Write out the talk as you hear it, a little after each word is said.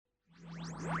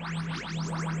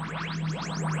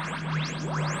What's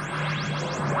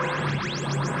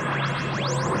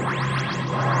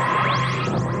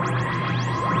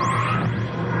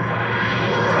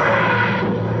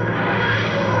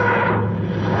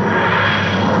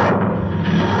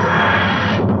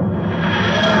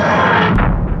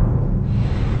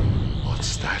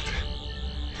that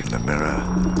in the mirror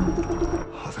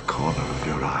or the corner of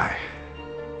your eye?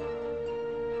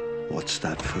 What's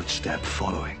that footstep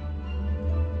following,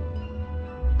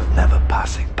 but never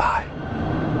passing by?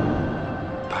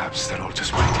 Perhaps they're all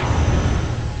just waiting.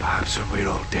 Perhaps when we're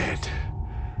all dead,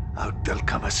 out they'll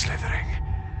come a-slithering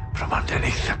from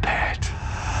underneath the bed.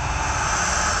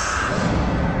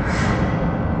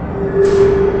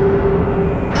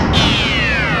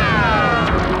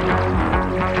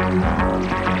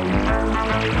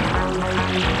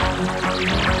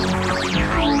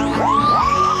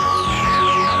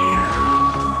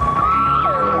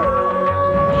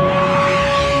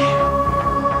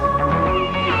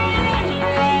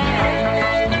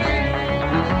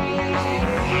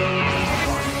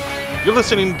 You're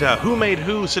listening to Who Made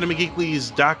Who, Cinema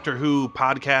Geekly's Doctor Who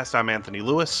podcast. I'm Anthony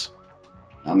Lewis.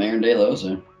 I'm Aaron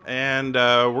DeLoza. And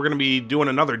we're going to be doing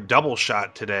another double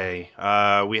shot today.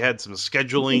 We had some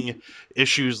scheduling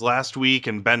issues last week,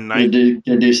 and Ben Knight...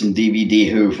 Gonna do some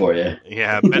DVD Who for you.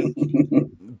 Yeah,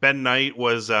 Ben Knight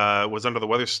was under the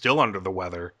weather, still under the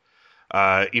weather.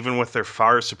 Even with their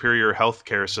far superior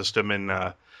healthcare system in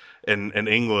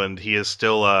England, he is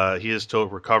still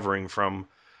recovering from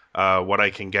what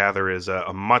I can gather is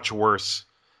a much worse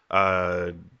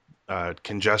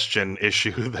congestion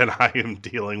issue than I am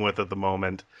dealing with at the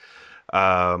moment.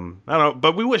 I don't know,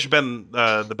 but we wish Ben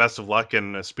the best of luck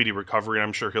and a speedy recovery.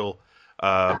 I'm sure he'll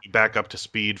be back up to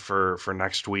speed for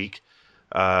next week.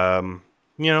 It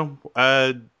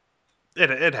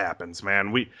happens,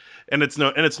 man. It's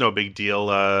no big deal.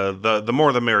 The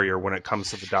more the merrier when it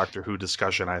comes to the Doctor Who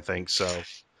discussion, I think. So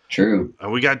true.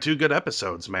 We got two good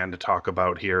episodes, man, to talk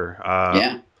about here.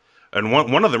 Yeah. And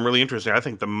one of them really interesting. I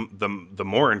think the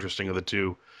more interesting of the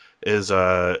two is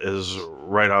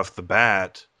right off the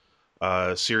bat,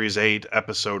 Series 8,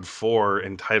 Episode 4,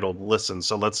 entitled "Listen."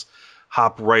 So let's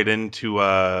hop right into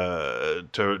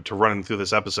to running through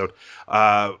this episode.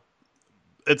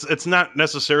 It's not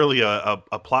necessarily a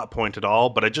plot point at all,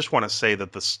 but I just want to say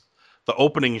that the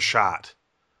opening shot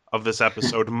of this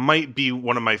episode might be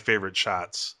one of my favorite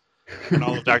shots in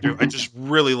all of Doctor Who. I just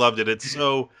really loved it. It's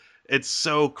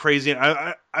so crazy.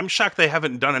 I'm shocked they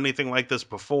haven't done anything like this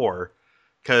before,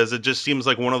 because it just seems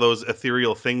like one of those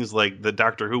ethereal things like the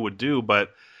Doctor Who would do.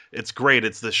 But it's great.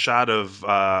 It's the shot of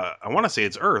I want to say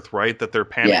it's Earth, right? That they're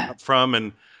panning up from,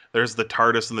 and there's the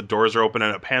TARDIS, and the doors are open,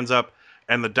 and it pans up,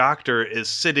 and the Doctor is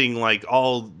sitting like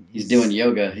all... He's doing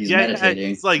yoga. He's meditating.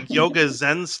 It's like yoga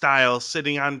Zen style,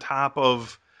 sitting on top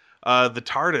of the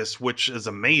TARDIS, which is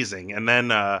amazing. And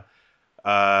then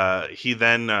he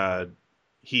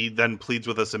then pleads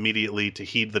with us immediately to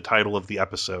heed the title of the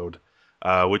episode,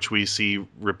 which we see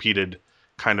repeated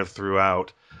kind of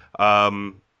throughout.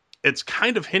 It's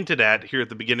kind of hinted at here at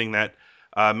the beginning that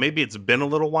maybe it's been a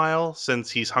little while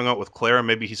since he's hung out with Clara.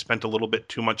 Maybe he spent a little bit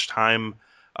too much time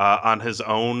on his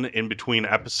own in between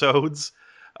episodes.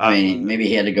 Maybe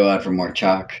he had to go out for more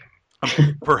chalk.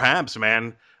 Perhaps,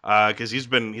 man, because he's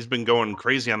been going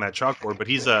crazy on that chalkboard. But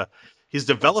he's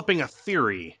developing a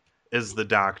theory, is the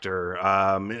Doctor,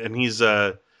 and he's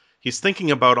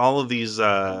thinking about all of these.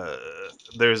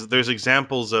 There's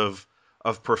examples of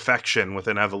perfection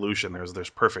within evolution. There's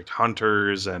perfect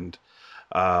hunters and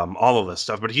all of this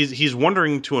stuff. But he's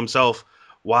wondering to himself,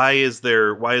 why is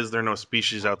there no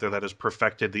species out there that has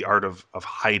perfected the art of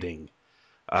hiding?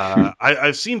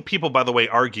 I've seen people, by the way,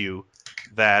 argue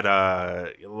that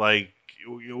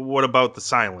what about the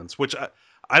silence, which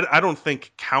I don't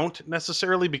think count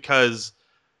necessarily, because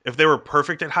if they were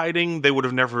perfect at hiding, they would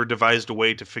have never devised a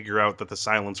way to figure out that the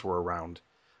silence were around,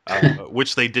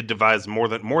 which they did devise more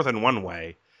than one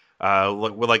way,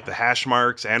 with like the hash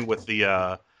marks and with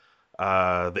the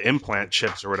implant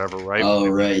chips or whatever, right? Oh,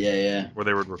 right, yeah. Where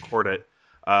they would record it.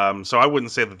 So I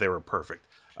wouldn't say that they were perfect.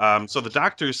 So the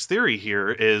Doctor's theory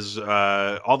here is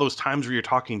all those times where you're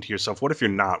talking to yourself, what if you're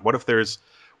not? What if there's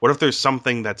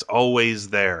something that's always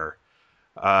there?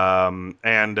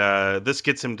 And this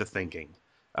gets him to thinking.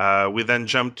 We then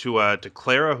jump to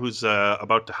Clara, who's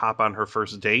about to hop on her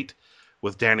first date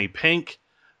with Danny Pink.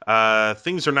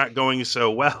 Things are not going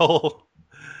so well.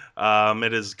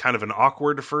 It is kind of an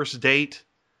awkward first date,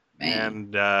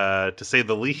 and to say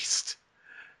the least.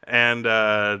 And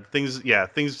things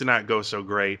do not go so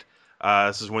great.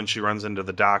 This is when she runs into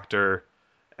the Doctor,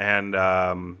 and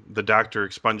the Doctor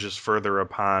expunges further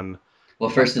upon Well,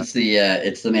 first it's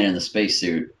the man in the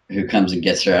spacesuit who comes and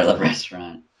gets her out of the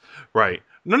restaurant. Right.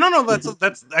 No.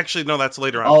 That's actually no. That's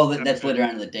later on. Oh, that's later on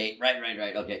in the date. Right.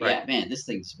 Okay, Right. yeah, man, this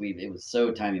thing's weird. It was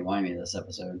so timey-wimey this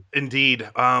episode. Indeed.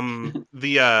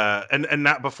 The and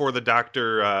not before the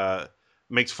doctor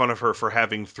makes fun of her for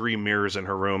having three mirrors in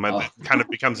her room. It Oh, kind of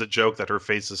becomes a joke that her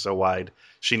face is so wide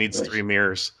she needs right. three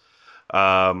mirrors.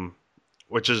 Um,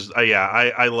 which is yeah,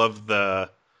 I love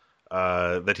the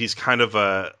that he's kind of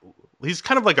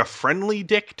like a friendly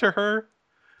dick to her.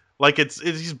 Like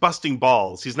he's busting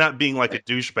balls. He's not being like a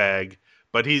douchebag,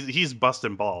 but he's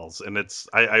busting balls, and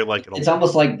I like it a It's lot.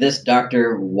 almost like this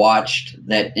doctor watched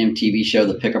that MTV show,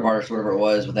 The Pickup Artist, whatever it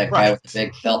was, with that guy Right. with the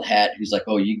big felt hat who's like,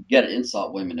 "Oh, you got to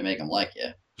insult women to make them like you."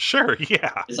 Sure.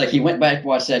 Yeah. It's like he went back,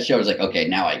 watched that show. He's like, "Okay,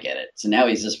 now I get it." So now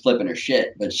he's just flipping her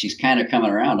shit, but she's kind of coming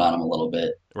around on him a little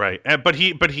bit. Right. But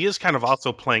he is kind of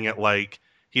also playing it like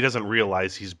he doesn't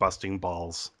realize he's busting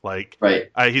balls. Like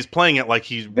Right. he's playing it like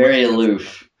he's Very really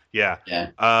aloof. yeah.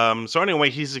 Yeah. So anyway,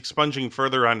 he's expunging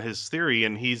further on his theory,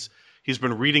 and he's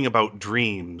been reading about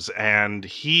dreams, and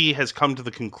he has come to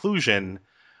the conclusion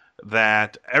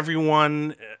that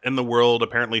everyone in the world,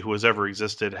 apparently who has ever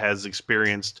existed, has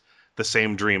experienced the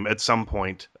same dream at some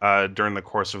point during the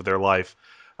course of their life.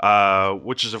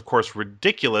 Which is, of course,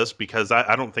 ridiculous because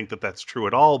I don't think that that's true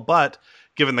at all. But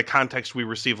given the context we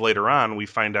receive later on, we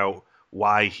find out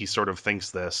why he sort of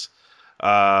thinks this.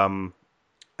 Um,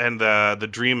 and the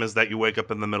dream is that you wake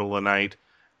up in the middle of the night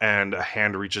and a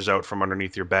hand reaches out from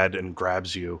underneath your bed and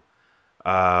grabs you.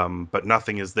 But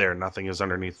nothing is there. Nothing is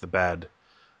underneath the bed.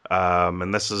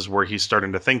 And this is where he's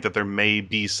starting to think that there may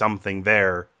be something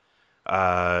there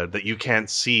that you can't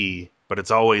see, but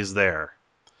it's always there.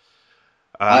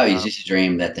 I always used to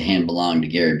dream that the hand belonged to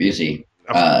Gary Busey.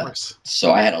 Of course.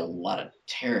 So I had a lot of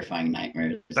terrifying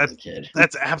nightmares as a kid.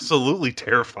 That's absolutely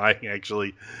terrifying,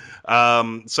 actually.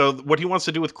 So what he wants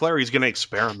to do with Clara, he's going to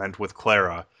experiment with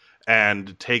Clara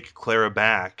and take Clara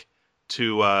back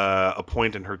to a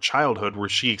point in her childhood where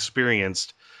she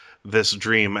experienced this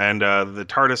dream. And the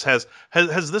TARDIS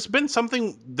has this been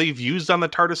something they've used on the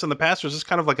TARDIS in the past, or is this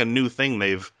kind of like a new thing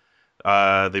they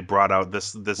brought out?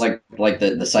 This like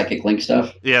the psychic link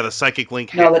stuff. yeah, the psychic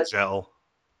link No, hand that's gel.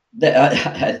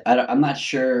 I'm not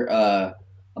sure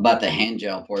about the hand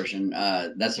gel portion.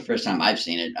 That's the first time I've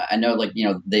seen it. I know, like,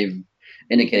 they've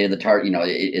indicated the tart.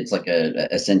 It's like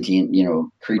a sentient,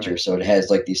 creature, Right. so it has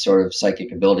like these sort of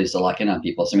psychic abilities to lock in on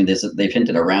people. So I mean, they've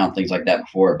hinted around things like that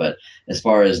before, but as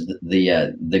far as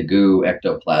the goo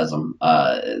ectoplasm,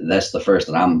 that's the first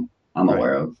that I'm Right.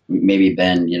 aware of. Maybe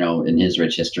Ben, in his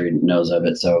rich history, knows of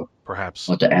it. So Perhaps.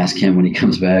 I'll have to ask him when he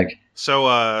comes back.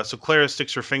 So Clara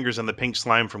sticks her fingers in the pink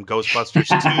slime from Ghostbusters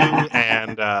 2,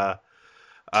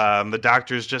 and the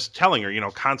doctor's just telling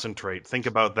her, concentrate, think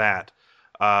about that.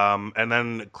 And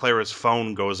then Clara's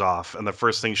phone goes off, and the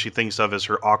first thing she thinks of is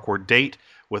her awkward date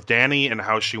with Danny and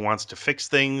how she wants to fix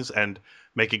things and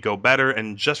make it go better.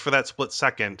 And just for that split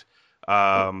second,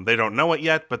 they don't know it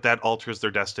yet, but that alters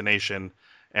their destination.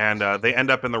 And they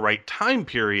end up in the right time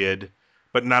period,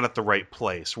 but not at the right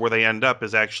place. Where they end up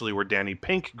is actually where Danny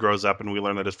Pink grows up, and we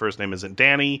learn that his first name isn't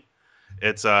Danny.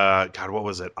 It's, God, what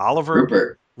was it?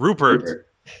 Oliver? Rupert.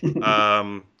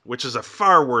 Which is a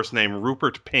far worse name.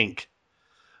 Rupert Pink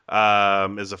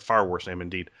is a far worse name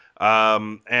indeed.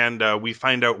 And we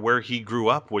find out where he grew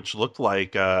up, which looked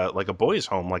like a boys'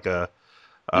 home, like An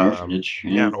orphanage.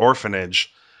 yeah, an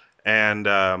orphanage. And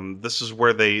this is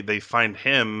where they find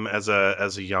him as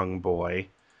a young boy,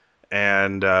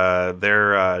 and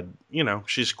they're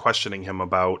she's questioning him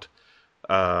about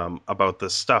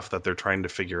this stuff that they're trying to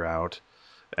figure out,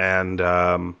 and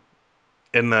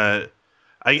in the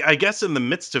I guess in the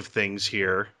midst of things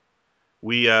here,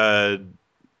 we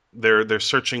they're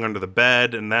searching under the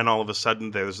bed, and then all of a sudden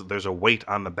there's a weight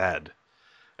on the bed,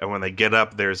 and when they get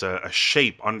up, there's a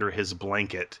shape under his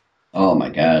blanket. Oh my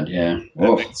God! Yeah.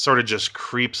 And it sort of just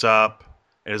creeps up.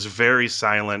 It is very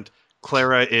silent.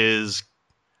 Clara is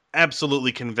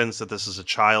absolutely convinced that this is a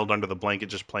child under the blanket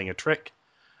just playing a trick.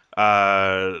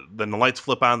 Then the lights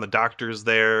flip on. The doctor's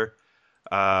there.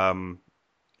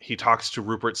 He talks to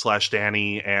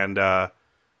Rupert/Danny, and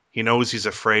he knows he's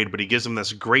afraid, but he gives him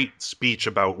this great speech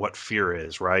about what fear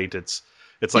is. Right? It's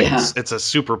like it's a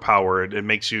superpower. It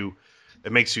makes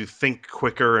you think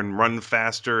quicker and run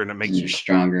faster, and it makes you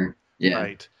stronger. Yeah.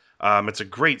 Right. It's a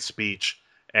great speech,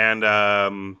 and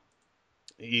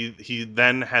he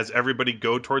then has everybody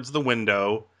go towards the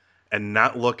window and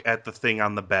not look at the thing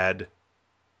on the bed,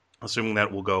 assuming that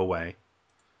it will go away.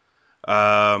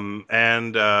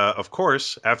 And of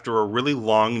course, after a really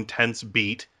long, intense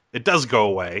beat, it does go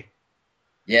away.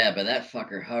 Yeah, but that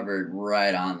fucker hovered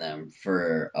right on them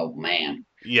for man.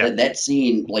 Yeah, That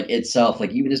scene, like itself,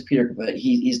 like even as Peter, but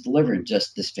he's delivering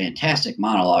just this fantastic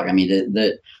monologue. I mean,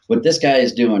 what this guy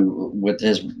is doing with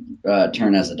his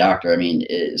turn as a doctor, I mean,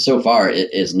 so far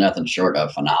it is nothing short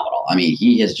of phenomenal. I mean,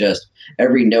 he is just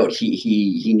every note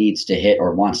he needs to hit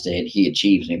or wants to hit, he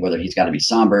achieves. I mean, whether he's got to be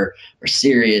somber or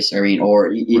serious, I mean,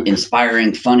 or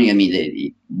inspiring, funny. I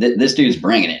mean, this dude's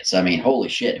bringing it. So I mean, holy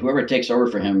shit, whoever takes over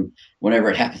for him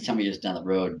whenever it happens, somebody just down the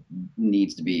road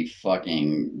needs to be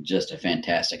fucking just a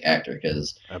fantastic actor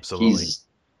because absolutely.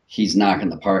 he's knocking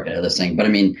the park out of this thing. But I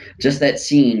mean, just that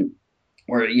scene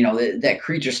where that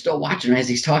creature's still watching him as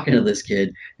he's talking to this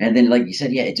kid, and then like you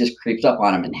said, yeah, it just creeps up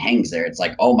on him and hangs there. It's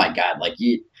like, oh my god, like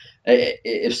you.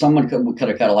 If someone could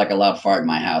have cut like a loud fart in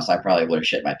my house, I probably would have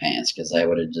shit my pants because I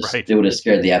would have just Right. it would have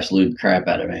scared the absolute crap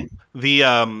out of me.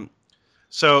 The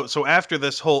so after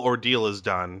this whole ordeal is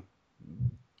done,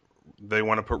 they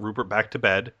want to put Rupert back to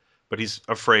bed, but he's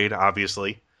afraid,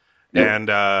 obviously. Nope.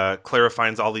 And Clara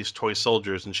finds all these toy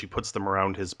soldiers, and she puts them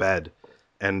around his bed,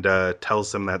 and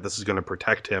tells them that this is going to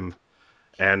protect him.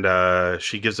 And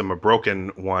she gives him a broken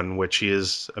one, which he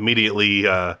is immediately.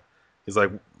 He's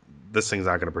like, "This thing's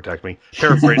not going to protect me."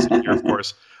 Paraphrasing here, of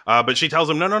course. But she tells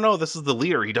him, "No, no, no. This is the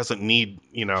leader. He doesn't need.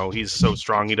 He's so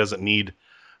strong. He doesn't need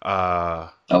A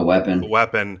weapon. a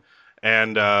weapon."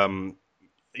 And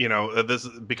this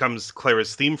becomes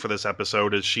Clara's theme for this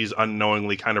episode, is she's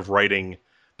unknowingly kind of writing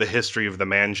the history of the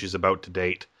man she's about to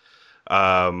date.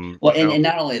 Well, and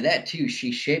not only that too,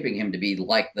 she's shaping him to be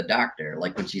like the doctor.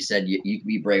 Like when she said, "You can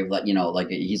be brave," like like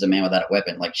he's a man without a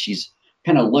weapon. Like she's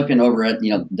kind of looking over at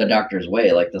the doctor's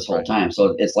way, like this whole time.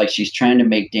 So it's like she's trying to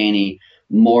make Danny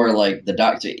more like the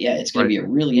doctor. Yeah, it's going to be a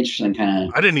really interesting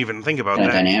I didn't even think about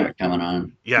that. dynamic coming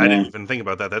on. Yeah, I didn't even think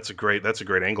about that. That's a great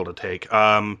angle to take.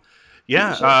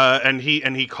 Yeah, and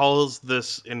he calls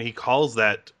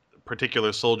that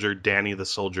particular soldier Danny the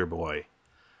Soldier Boy.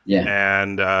 Yeah.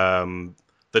 And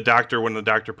the doctor, when the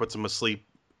doctor puts him asleep,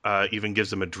 even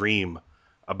gives him a dream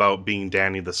about being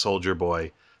Danny the Soldier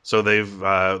Boy. So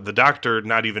the doctor,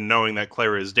 not even knowing that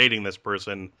Clara is dating this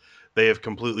person, they have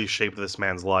completely shaped this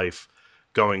man's life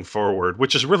going forward,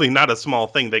 which is really not a small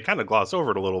thing. They kind of gloss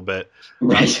over it a little bit,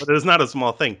 Right. but it is not a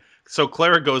small thing. So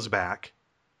Clara goes back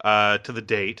to the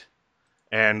date,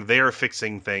 and they are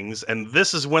fixing things, and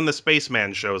this is when the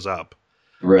spaceman shows up.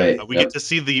 Right. We get to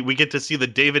see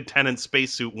the David Tennant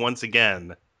spacesuit once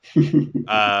again.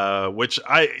 Which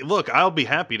I'll be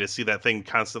happy to see that thing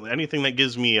constantly. Anything that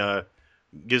gives me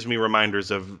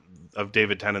reminders of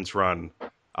David Tennant's run,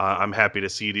 I'm happy to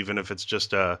see it, even if it's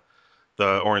just the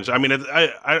orange. I mean,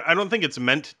 I don't think it's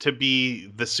meant to be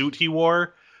the suit he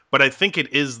wore, but I think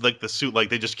it is like the suit. Like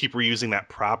they just keep reusing that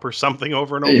prop or something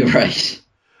over and over. Right.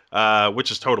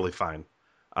 Which is totally fine.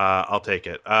 I'll take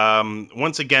it.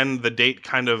 Once again, the date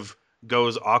kind of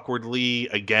goes awkwardly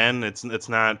again. It's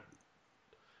not.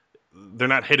 They're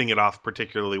not hitting it off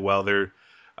particularly well. They're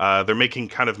making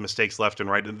kind of mistakes left and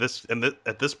right. At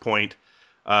this point,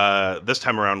 this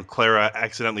time around, Clara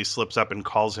accidentally slips up and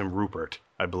calls him Rupert,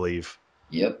 I believe.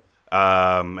 Yep.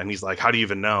 And he's like, "How do you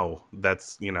even know?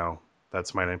 That's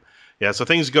my name." Yeah. So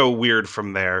things go weird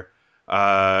from there.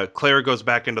 Clara goes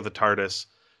back into the TARDIS.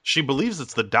 She believes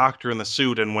it's the doctor in the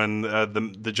suit, and when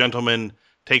the gentleman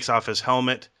takes off his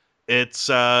helmet, it's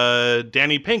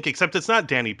Danny Pink, except it's not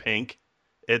Danny Pink.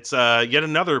 It's yet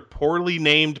another poorly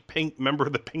named Pink member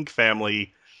of the Pink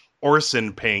family,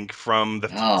 Orson Pink from the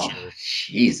future. Oh,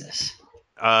 Jesus.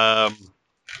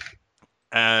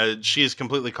 She is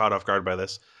completely caught off guard by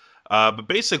this. But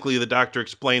basically, the doctor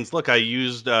explains, "Look, I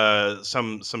used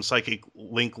some psychic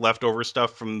link leftover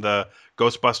stuff from the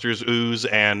Ghostbusters ooze,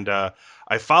 and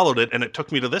I followed it, and it took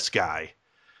me to this guy.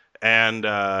 And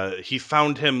he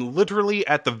found him literally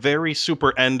at the very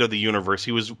super end of the universe.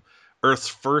 He was Earth's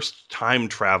first time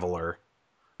traveler,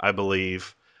 I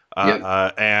believe.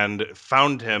 Yep. And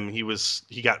found him.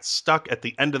 He got stuck at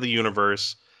the end of the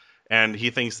universe, and he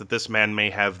thinks that this man may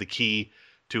have the key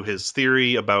to his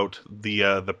theory about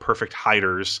the perfect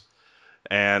hiders."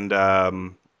 And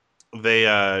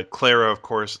Clara, of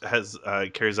course, has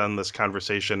carries on this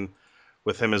conversation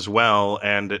with him as well,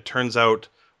 and it turns out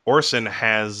Orson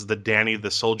has the Danny the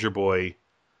Soldier Boy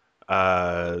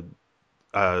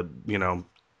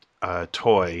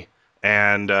toy,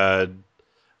 and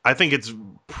I think it's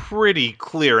pretty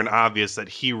clear and obvious that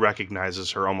he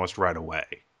recognizes her almost right away.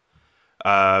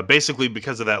 Basically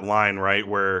because of that line, right,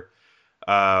 where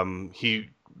he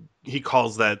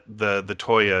calls that the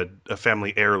toy a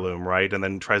family heirloom, right, and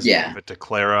then tries to give it to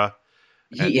Clara,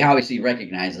 he obviously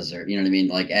recognizes her. You know what I mean?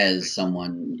 Like as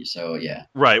someone. So yeah.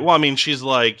 Right. Well, I mean, she's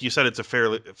like, you said it's a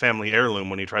family heirloom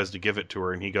when he tries to give it to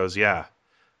her, and he goes, "Yeah."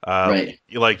 Right.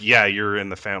 Yeah, you're in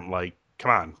the fam. Like,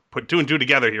 come on, put two and two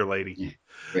together here, lady. Yeah.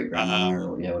 Great grandma Um,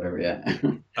 or yeah, whatever.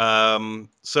 Yeah.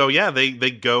 so yeah,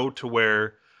 they go to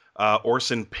where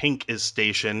Orson Pink is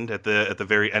stationed at the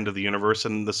very end of the universe,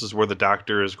 and this is where the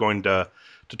Doctor is going to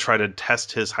try to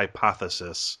test his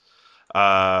hypothesis.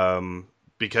 Um,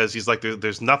 because he's like,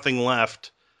 there's nothing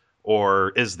left,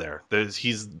 or is there?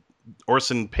 He's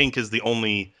Orson Pink is the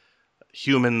only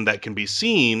human that can be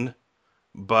seen,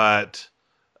 but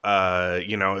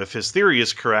if his theory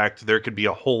is correct, there could be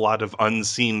a whole lot of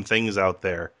unseen things out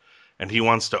there, and he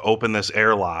wants to open this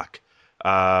airlock.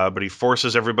 But he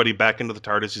forces everybody back into the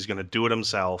TARDIS. He's going to do it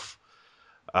himself.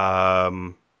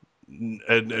 Um,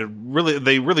 and really,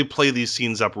 they really play these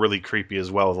scenes up really creepy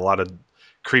as well, with a lot of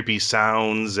creepy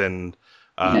sounds, and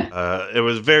Yeah. it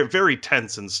was very, very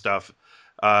tense and stuff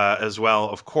as well.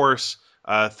 Of course,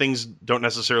 things don't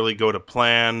necessarily go to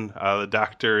plan. The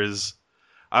Doctor is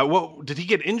what did he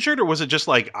get injured, or was it just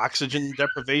like oxygen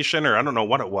deprivation, or I don't know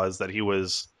what it was that he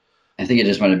was. I think it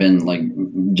just might have been like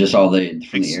just all the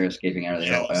from the Ex- air escaping out of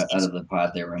yeah, out of the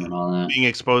pod they were in and all that. being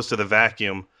exposed to the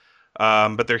vacuum.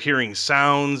 But they're hearing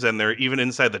sounds, and they're even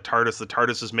inside the TARDIS. The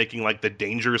TARDIS is making like the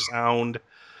danger sound.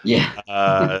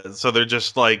 Yeah. So they're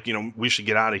just like, we should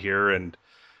get out of here. And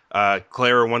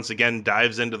Clara once again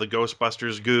dives into the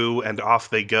Ghostbusters goo, and off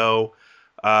they go.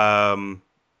 Um,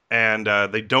 and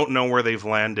they don't know where they've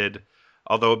landed,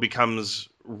 although it becomes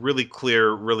really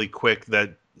clear really quick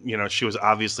that she was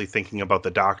obviously thinking about the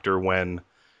Doctor when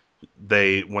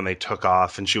they took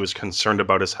off, and she was concerned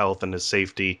about his health and his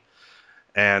safety.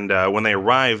 And when they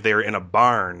arrive, they're in a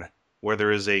barn where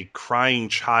there is a crying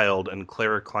child, and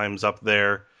Clara climbs up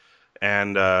there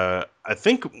and I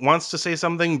think wants to say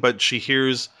something, but she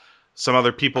hears some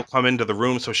other people come into the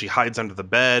room, so she hides under the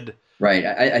bed. Right.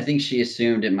 I think she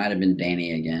assumed it might have been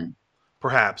Danny again.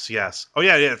 Perhaps, yes. Oh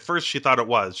yeah, yeah. At first, she thought it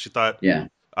was. She thought Yeah.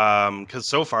 because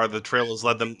so far the trail has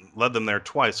led them there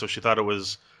twice, so she thought it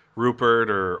was Rupert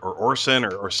or Orson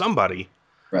or somebody,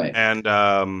 Right. and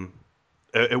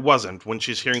it wasn't. When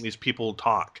she's hearing these people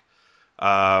talk,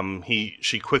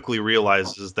 she quickly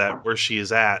realizes that where she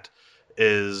is at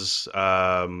is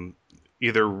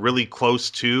either really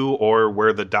close to or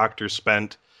where the Doctor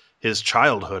spent his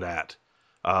childhood at,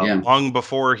 Yeah. long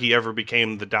before he ever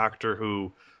became the Doctor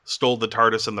who stole the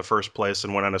TARDIS in the first place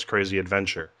and went on his crazy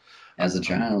adventure. As a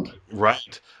child.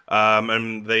 Right.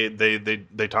 And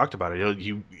they talked about it.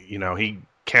 He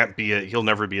can't he'll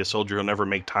never be a soldier. He'll never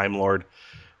make Time Lord.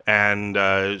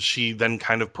 And she then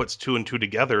kind of puts two and two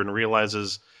together and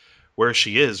realizes where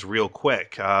she is real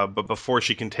quick. But before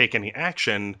she can take any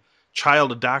action,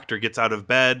 Child Doctor gets out of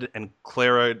bed, and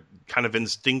Clara kind of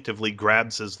instinctively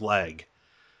grabs his leg.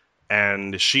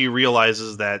 And she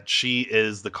realizes that she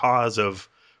is the cause of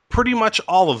pretty much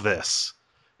all of this.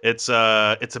 It's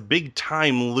a big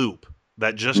time loop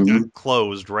that just got Hmm.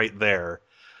 closed right there.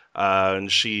 And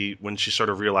when she sort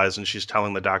of realizes, and she's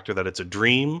telling the Doctor that it's a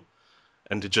dream,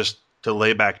 and to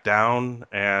lay back down,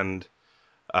 and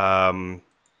um,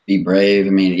 Be brave. I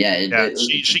mean, yeah. yeah,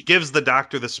 she gives the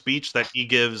Doctor the speech that he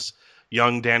gives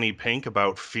young Danny Pink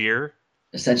about fear,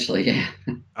 Essentially, yeah.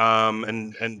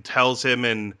 and tells him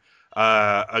in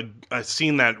a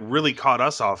scene that really caught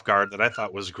us off guard that I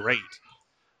thought was great,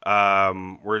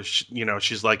 where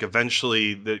she's like,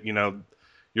 eventually that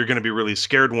you're going to be really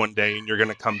scared one day, and you're going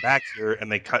to come back here,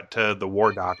 and they cut to the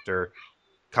War Doctor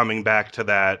coming back to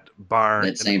that barn That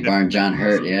in the St. Barn John 50s,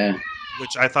 Hurt. Yeah.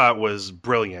 which I thought was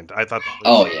brilliant. I thought that was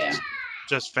Oh yeah.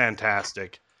 just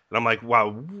fantastic. And I'm like, wow,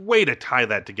 way to tie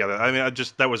that together. I mean,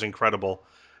 that was incredible.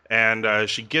 And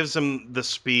she gives him the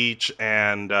speech,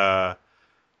 and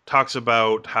talks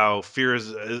about how fear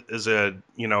is a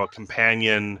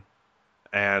companion,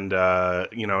 and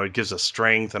it gives us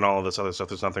strength and all of this other stuff.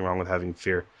 There's nothing wrong with having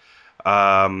fear.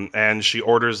 And she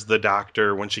orders the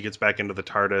Doctor, when she gets back into the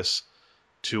TARDIS,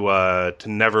 to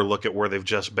never look at where they've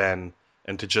just been,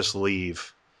 and to just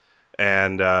leave.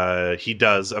 And he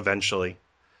does eventually.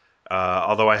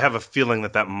 Although I have a feeling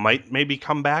that might maybe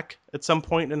come back at some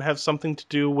point and have something to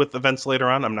do with events later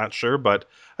on. I'm not sure, but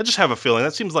I just have a feeling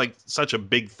that seems like such a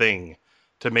big thing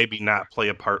to maybe not play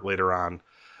a part later on.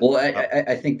 Well, Uh,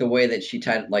 I think the way that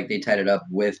they tied it up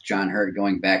with John Hurt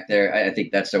going back there, I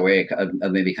think that's the way of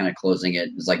maybe kind of closing it.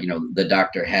 It's like, the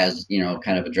Doctor has,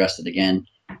 kind of addressed it again.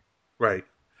 right.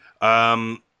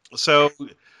 Um, so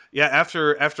yeah,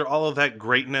 after all of that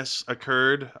greatness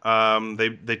occurred,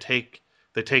 they take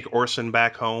Orson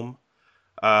back home.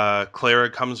 Clara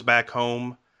comes back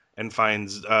home and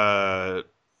finds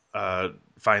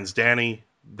finds Danny.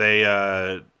 They,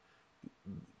 I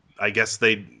guess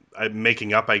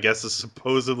making up, I guess, is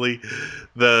supposedly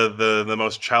the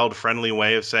most child friendly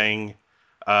way of saying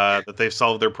that they've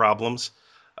solved their problems.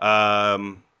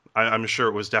 I'm sure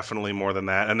it was definitely more than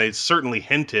that, and they certainly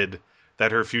hinted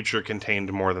that her future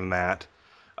contained more than that.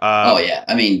 Oh yeah,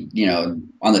 I mean,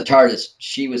 on the TARDIS,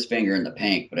 she was fingering the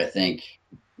pink, but I think,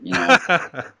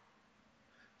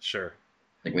 Sure.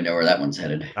 I think we know where that one's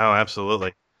headed. Oh,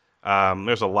 absolutely.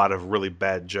 There's a lot of really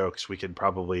bad jokes we could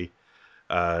probably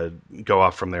go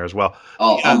off from there as well.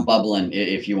 Oh, I'm bubbling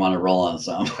if you want to roll on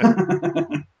some.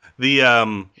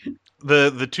 the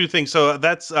the two things. So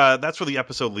that's where the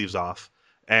episode leaves off,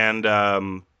 and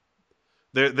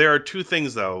there are two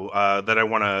things though that I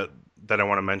want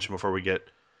to mention before we get.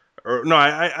 Or no,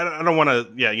 I don't want to.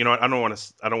 Yeah, you know what? I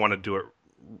don't want to do it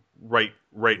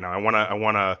right now. I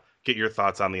want to get your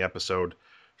thoughts on the episode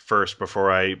first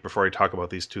before I talk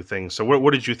about these two things. So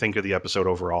what did you think of the episode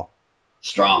overall?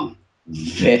 Strong,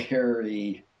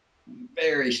 very,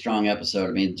 very strong episode.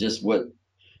 I mean, just what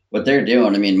they're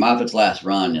doing. I mean, Moffat's last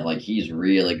run, like he's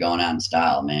really going out in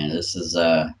style, man. This has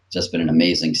just been an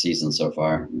amazing season so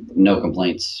far. No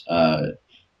complaints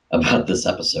about this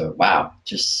episode. Wow,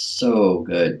 just so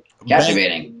good,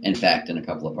 captivating. In fact, in a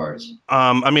couple of parts.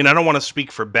 I mean, I don't want to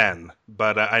speak for Ben,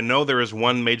 but I know there is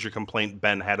one major complaint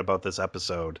Ben had about this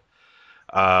episode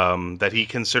that he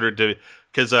considered to,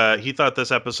 because he thought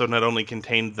this episode not only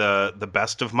contained the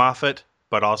best of Moffat,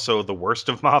 but also the worst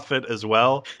of Moffat as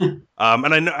well. And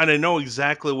I know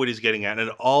exactly what he's getting at, and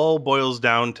it all boils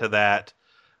down to that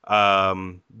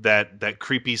that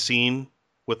creepy scene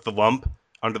with the lump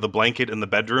under the blanket in the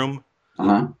bedroom.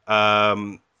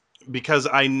 Because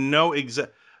I know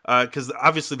because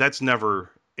obviously that's never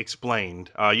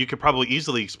explained. You could probably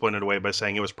easily explain it away by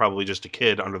saying it was probably just a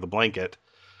kid under the blanket.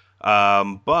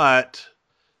 But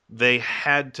they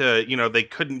had to, they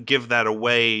couldn't give that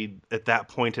away at that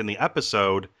point in the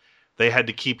episode. They had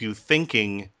to keep you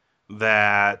thinking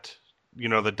that,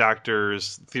 the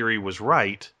doctor's theory was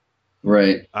right.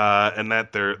 Right. And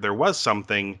that there was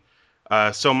something,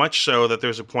 so much so that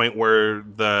there's a point where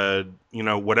the,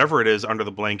 whatever it is under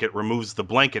the blanket removes the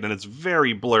blanket and it's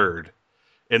very blurred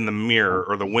in the mirror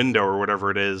or the window or whatever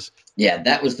it is. Yeah,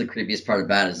 that was the creepiest part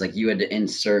about it. Is like you had to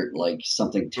insert like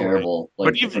something terrible,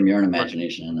 like even, from your own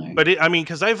imagination in there. But I mean,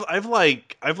 because I've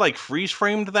like freeze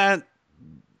framed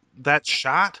that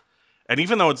shot, and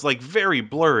even though it's like very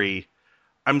blurry,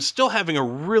 I'm still having a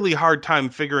really hard time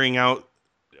figuring out,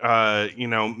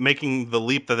 making the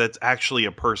leap that it's actually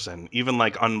a person, even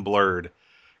like unblurred,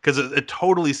 because it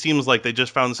totally seems like they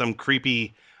just found some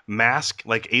creepy mask,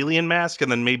 like alien mask,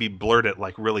 and then maybe blurred it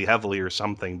like really heavily or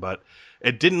something, but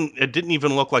it didn't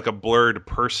even look like a blurred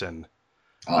person.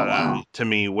 Wow. To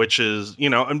me, which is,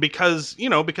 and because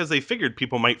they figured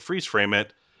people might freeze frame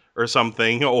it or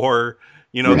something, or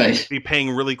right. be paying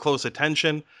really close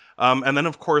attention, and then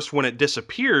of course when it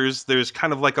disappears there's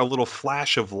kind of like a little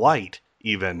flash of light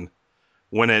even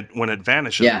when it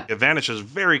vanishes. Yeah. It vanishes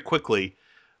very quickly,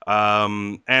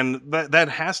 and that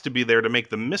has to be there to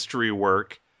make the mystery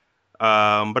work.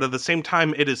 But at the same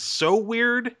time, it is so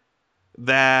weird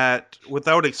that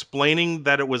without explaining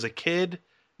that it was a kid,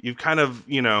 you've kind of,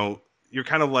 you're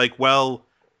kind of like, well,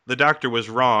 the doctor was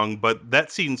wrong, but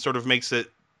that scene sort of makes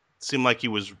it seem like he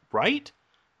was right,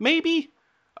 maybe?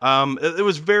 It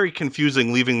was very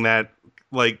confusing leaving that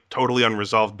like totally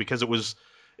unresolved because it was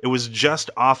just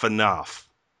off enough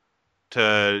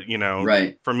to,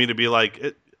 right. for me to be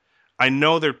like, I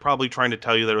know they're probably trying to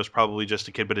tell you that it was probably just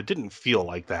a kid, but it didn't feel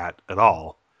like that at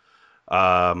all.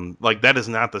 Like that is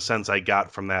not the sense I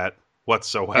got from that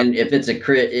whatsoever. And if it's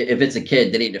a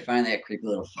kid, they need to find that creepy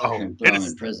little fucker and throw him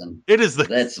in prison. It is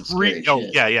that's some scary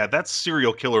shit. Yeah, that's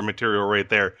serial killer material right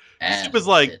there. Absolutely. It was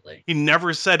like he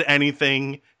never said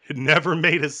anything. It never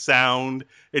made a sound.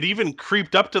 It even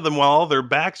creeped up to them while all their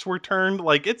backs were turned.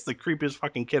 Like it's the creepiest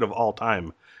fucking kid of all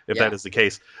time, if that is the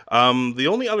case. The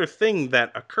only other thing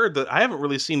that occurred that I haven't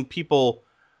really seen people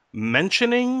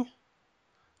mentioning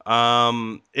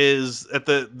is at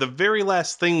the very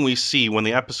last thing we see when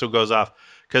the episode goes off,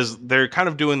 because they're kind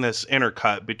of doing this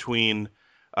intercut between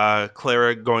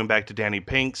Clara going back to Danny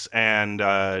Pink's and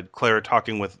Clara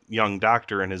talking with young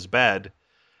Doctor in his bed.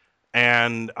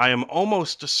 And I am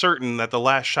almost certain that the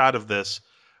last shot of this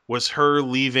was her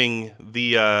leaving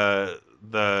the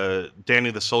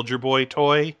Danny the Soldier Boy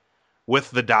toy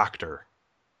with the Doctor,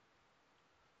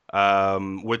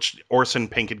 which Orson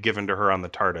Pink had given to her on the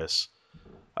TARDIS.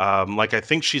 Like I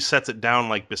think she sets it down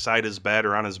like beside his bed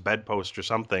or on his bedpost or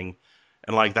something,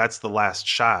 and like that's the last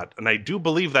shot. And I do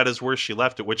believe that is where she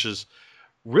left it, which is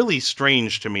really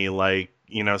strange to me. Like,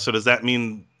 so does that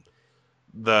mean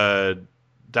the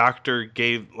doctor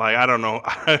gave, like, I don't know.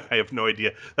 I have no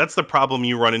idea. That's the problem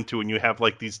you run into when you have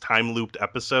like these time looped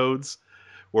episodes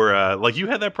where like you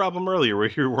had that problem earlier where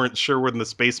you weren't sure when the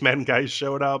spaceman guys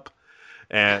showed up.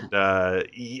 And I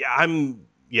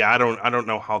don't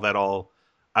know how that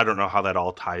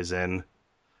all ties in.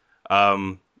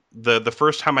 The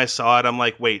first time I saw it, I'm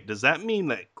like, wait, does that mean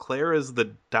that Claire is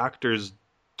the doctor's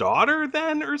daughter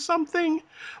then, or something?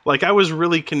 Like, I was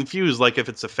really confused. Like, if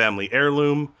it's a family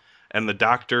heirloom, and the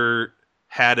doctor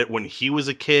had it when he was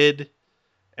a kid,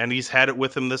 and he's had it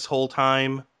with him this whole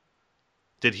time.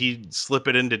 Did he slip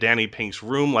it into Danny Pink's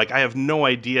room? Like, I have no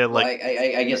idea. Well, Like,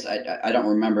 I guess I don't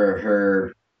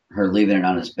remember her leaving it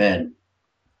on his bed.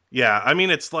 yeah, I mean,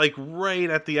 it's like right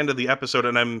at the end of the episode,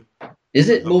 and I'm Is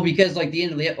it well because like the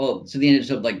end of the so the end of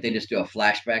the episode, like they just do a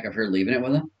flashback of her leaving it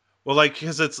with him? well, like,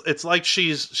 because it's like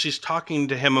she's talking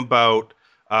to him about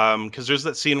because there's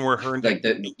that scene where her and Like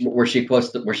the where she quotes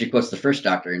the first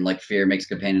Doctor and like fear makes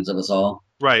companions of us all.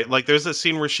 right, like there's that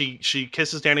scene where she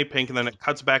kisses Danny Pink, and then it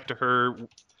cuts back to her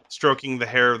stroking the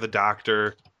hair of the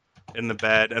doctor in the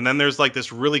bed, and then there's like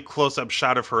this really close up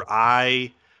shot of her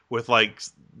eye with like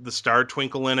the star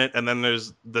twinkle in it, and then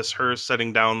there's this her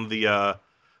setting down the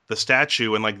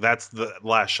statue, and like that's the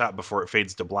last shot before it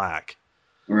fades to black.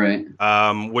 Right.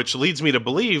 Which leads me to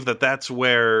believe that that's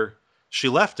where she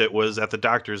left it, was at the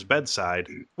doctor's bedside,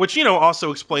 which,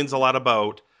 also explains a lot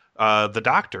about the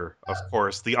doctor, of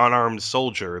course, the unarmed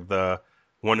soldier, the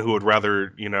one who would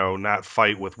rather, not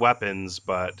fight with weapons,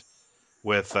 but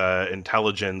with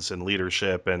intelligence and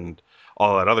leadership and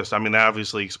all that other stuff. I mean, that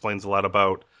obviously explains a lot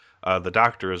about the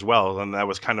doctor as well. And that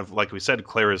was kind of, like we said,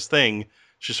 Clara's thing.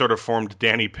 She sort of formed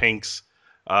Danny Pink's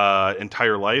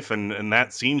entire life, and in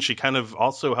that scene she kind of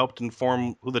also helped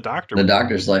inform who the doctor The was.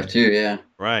 Doctor's life too, yeah.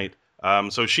 Right.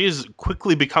 So she's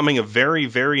quickly becoming a very,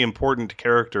 very important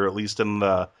character, at least in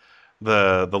the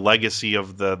legacy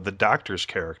of the doctor's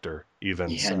character, even.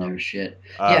 Yeah, So no shit.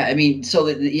 um, Yeah, I mean, so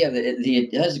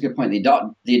that's a good point.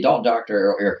 The adult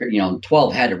doctor, or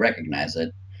 12 had to recognize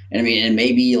it, and I mean, and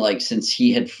maybe like since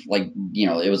he had like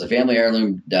it was a family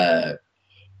heirloom.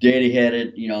 Danny had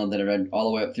it, then it went all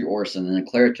the way up through Orson, and then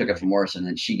Claire took it from Orson,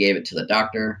 and she gave it to the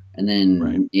doctor, and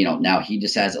right. then now he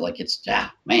just has it like it's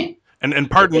man,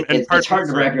 And pardon it's me hard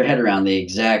to for wrap your head around the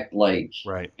exact right.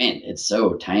 man, it's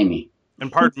so timey.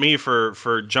 And pardon me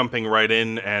for jumping right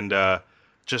in and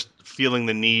just feeling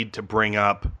the need to bring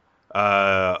up,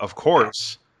 of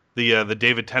course, the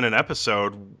David Tennant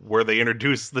episode where they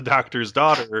introduce the doctor's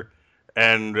daughter,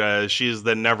 and she is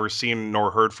then never seen nor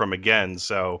heard from again.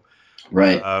 So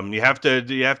Right. I mean, you have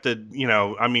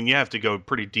to go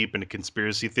pretty deep into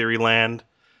conspiracy theory land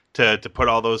to put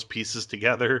all those pieces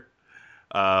together.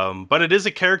 But it is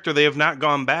a character they have not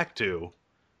gone back to,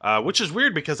 which is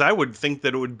weird because I would think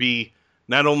that it would be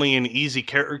not only an easy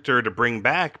character to bring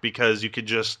back because you could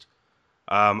just,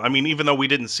 I mean, even though we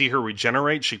didn't see her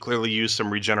regenerate, she clearly used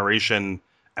some regeneration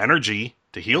energy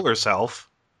to heal herself.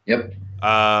 Yep.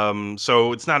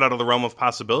 So it's not out of the realm of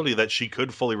possibility that she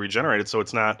could fully regenerate it. So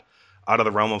it's not out of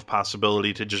the realm of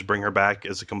possibility to just bring her back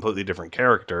as a completely different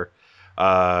character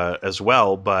as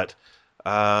well. But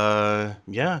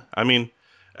yeah, I mean,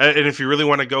 and if you really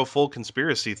want to go full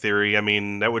conspiracy theory, I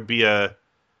mean, that would be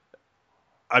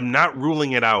I'm not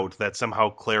ruling it out that somehow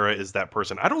Clara is that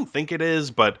person. I don't think it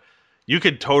is, but you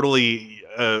could totally,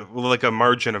 like a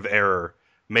margin of error,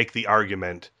 make the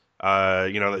argument,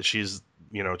 that she's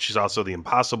also the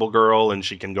Impossible Girl, and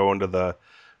she can go into the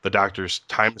Doctor's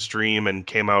time stream and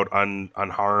came out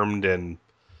unharmed, and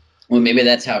Well, maybe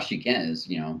that's how she can is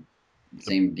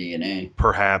same DNA.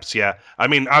 perhaps, yeah. I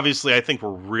mean, obviously, I think we're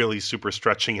really super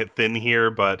stretching it thin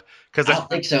here, but because I don't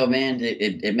think so, man.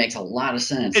 It makes a lot of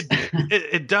sense.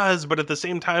 it does, but at the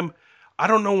same time, I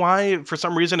don't know why. For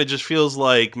some reason, it just feels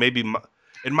like maybe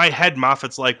in my head,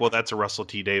 Moffat's like, well, that's a Russell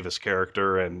T Davies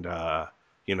character, and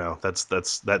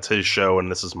that's his show, and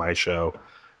this is my show,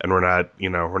 and we're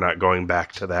not going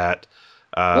back to that.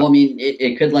 Well, I mean,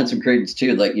 it could lend some credence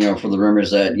too, like for the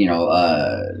rumors that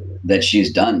that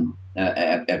she's done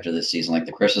after this season. Like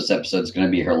the Christmas episode is going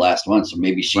to be her last one, so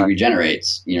maybe she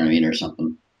regenerates, what I mean, or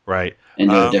something, right?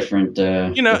 into a different,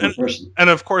 different person. And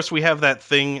of course, we have that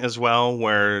thing as well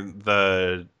where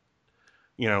the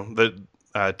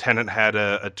Tennant had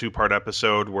a 2-part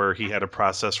episode where he had a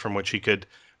process from which he could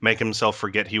make himself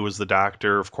forget he was the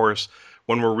Doctor. Of course,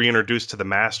 when we're reintroduced to the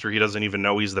Master, he doesn't even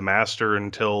know he's the Master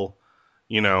until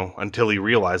he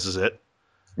realizes it.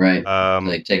 Right.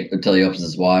 Until he opens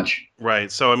his watch.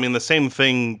 Right. So, I mean, the same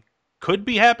thing could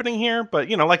be happening here, but,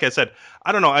 like I said,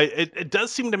 I don't know. It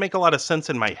does seem to make a lot of sense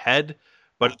in my head,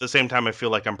 But at the same time, I feel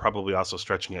like I'm probably also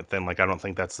stretching it thin. Like, I don't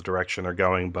think that's the direction they're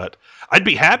going. But I'd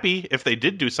be happy if they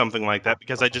did do something like that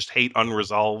because I just hate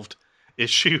unresolved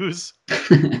issues.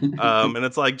 And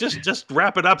it's like just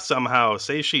wrap it up somehow.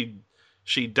 Say she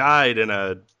died in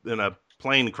a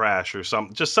plane crash or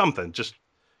something. Just something. Just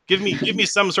give me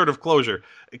some sort of closure.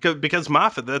 Because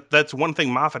Moffat, that's one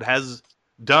thing Moffat has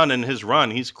done in his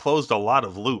run. He's closed a lot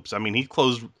of loops. I mean, he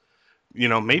closed,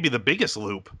 maybe the biggest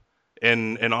loop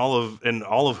in all of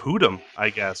Hood'em,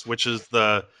 I guess, which is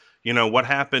what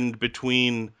happened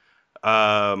between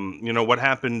the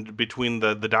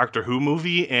Doctor Who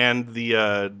movie and the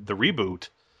reboot.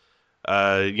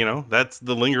 That's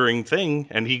the lingering thing,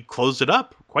 and he closed it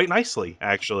up quite nicely,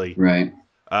 actually. Right.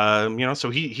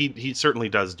 So he certainly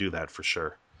does do that for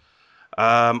sure.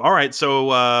 All right,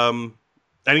 so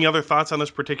any other thoughts on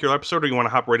this particular episode, or you want to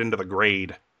hop right into the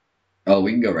grade? Oh,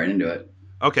 we can go right into it.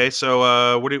 Okay,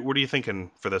 so what are you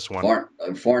thinking for this one?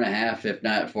 4.5, if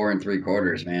not 4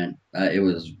 3/4, man. It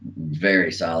was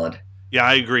very solid. Yeah,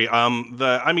 I agree.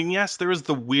 Yes, there is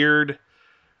the weirdness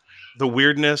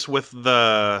with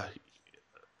the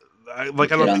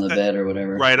like I Kid don't on think the that bed or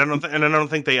whatever. right. I don't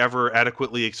think they ever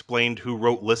adequately explained who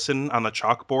wrote "Listen" on the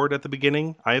chalkboard at the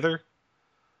beginning either.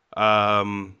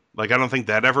 Like I don't think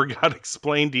that ever got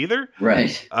explained either.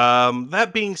 Right.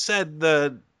 That being said,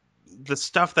 the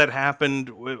stuff that happened,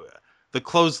 the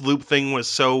closed loop thing was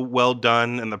so well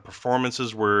done, and the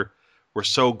performances were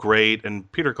so great,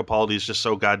 and Peter Capaldi is just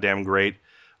so goddamn great.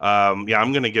 Yeah,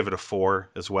 I'm gonna give it a 4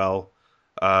 as well.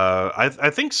 I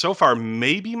think so far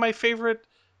maybe my favorite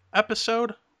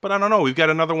episode, but I don't know. We've got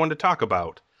another one to talk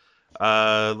about.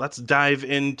 Let's dive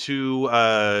into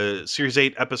Series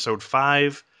 8, Episode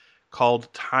 5,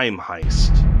 called Time Heist.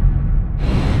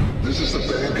 This is the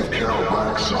Bank of Carol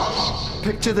Black Sauce.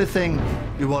 Picture the thing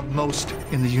you want most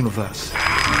in the universe.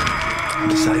 And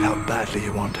decide how badly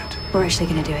you want it. We're actually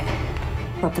going to do it.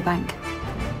 Rob the bank.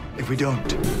 If we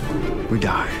don't, we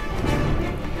die.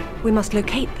 We must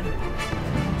locate them.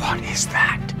 What is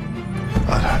that?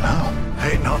 I don't know. I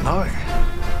hate not knowing.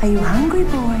 Are you hungry,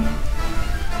 boy?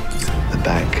 The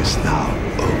bank is now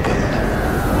open.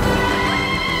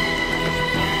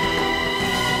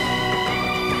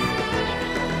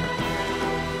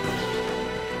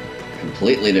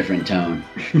 Completely different tone.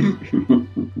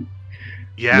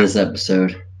 Yeah. This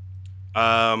episode.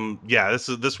 Yeah,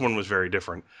 this one was very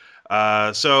different.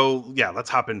 So yeah,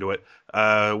 let's hop into it.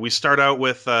 We start out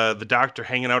with the Doctor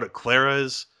hanging out at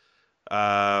Clara's,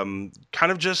 kind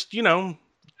of just trying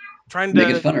to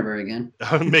Making fun of her again.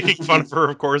 making fun of her,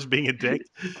 of course, being a dick,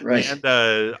 Right.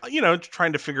 and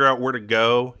trying to figure out where to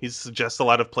go. He suggests a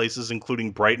lot of places,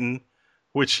 including Brighton,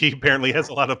 which he apparently has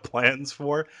a lot of plans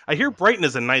for. I hear Brighton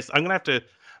is a nice. I'm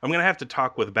gonna have to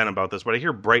talk with Ben about this, but I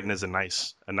hear Brighton is a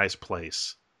nice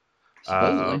place.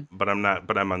 Supposedly. But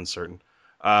I'm uncertain.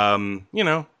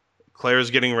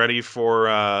 Claire's getting ready for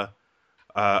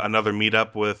another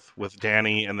meetup with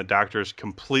Danny, and the Doctor's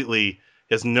completely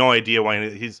has no idea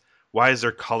why is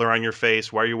there color on your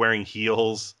face? Why are you wearing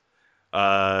heels?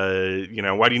 Why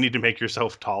do you need to make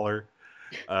yourself taller?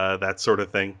 That sort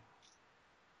of thing.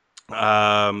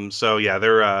 So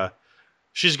yeah,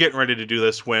 she's getting ready to do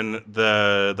this when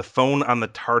the phone on the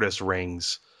TARDIS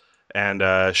rings. And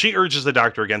she urges the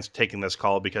Doctor against taking this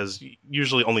call because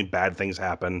usually only bad things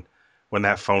happen when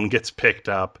that phone gets picked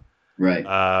up. Right.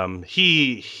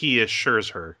 He assures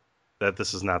her that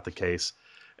this is not the case.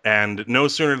 And no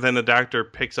sooner than the Doctor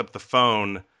picks up the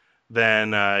phone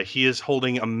than he is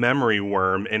holding a memory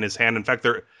worm in his hand. In fact,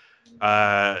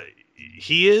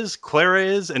 Clara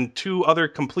is, and two other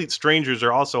complete strangers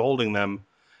are also holding them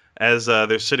as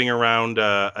they're sitting around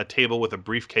a table with a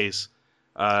briefcase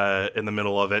in the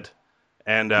middle of it.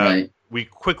 And Right. we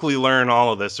quickly learn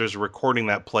all of this. There's a recording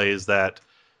that plays that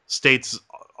states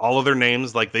all of their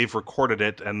names, like they've recorded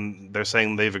it, and they're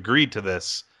saying they've agreed to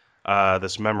this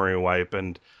memory wipe.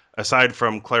 And aside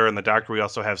from Clara and the Doctor, we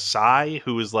also have Sai,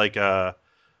 who is like a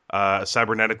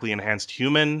cybernetically enhanced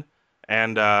human,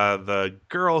 and the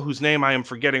girl whose name I am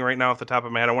forgetting right now off the top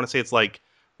of my head. I want to say it's like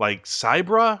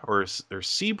Cybra or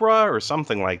Cebra or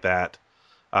something like that.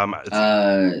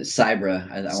 Cybra,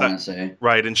 I want to say.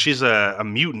 Right, and she's a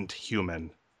mutant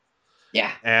human.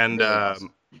 Yeah. And really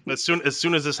is. as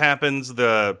soon as this happens,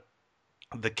 the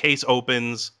case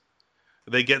opens.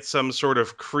 They get some sort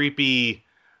of creepy,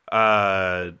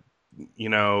 voice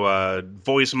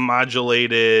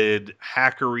modulated,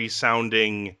 hackery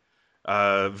sounding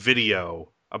video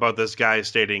about this guy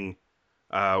stating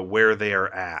where they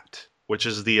are at, which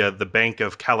is the Bank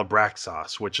of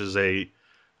Calabraxos, which is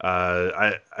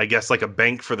I guess like a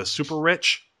bank for the super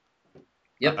rich.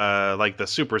 Yep. Like the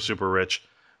super rich.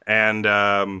 And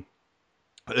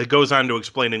it goes on to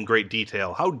explain in great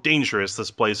detail how dangerous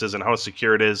this place is and how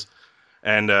secure it is,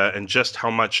 and just how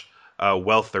much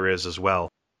wealth there is as well.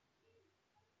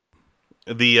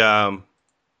 The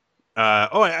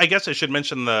I guess I should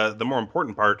mention the more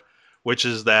important part, which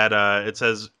is that it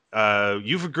says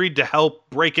you've agreed to help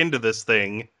break into this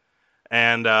thing,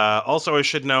 and also I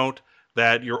should note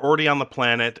that you're already on the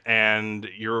planet and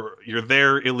you're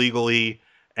there illegally,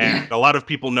 and a lot of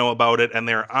people know about it, and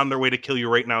they're on their way to kill you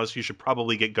right now. So you should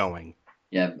probably get going.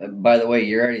 Yeah. By the way,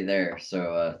 you're already there,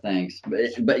 so thanks.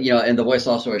 But and the voice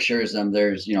also assures them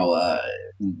there's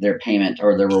their payment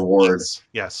or their reward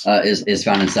Yes. is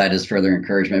found inside as further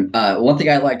encouragement. One thing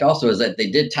I liked also is that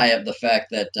they did tie up the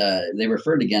fact that they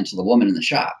referred again to the woman in the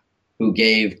shop who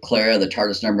gave Clara the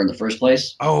TARDIS number in the first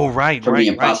place Oh, right, from right, the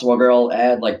right. Impossible Girl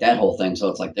ad, like that whole thing. So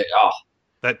it's like, That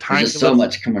there's tiny just so little,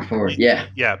 much coming forward. Yeah.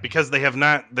 yeah, because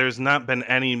there's not been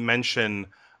any mention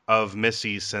of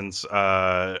Missy since,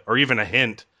 or even a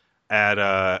hint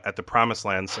at the Promised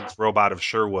Land since Robot of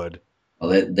Sherwood.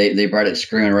 Well, they brought it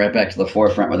screwing right back to the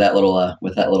forefront with that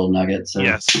little nugget. So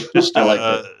Yes, just I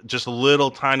liked it. just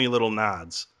little tiny little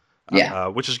nods. Yeah.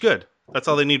 Which is good. That's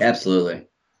all they need. Absolutely.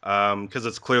 Because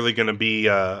it's clearly going to be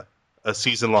a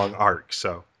season-long arc.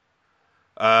 So,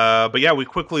 but yeah, we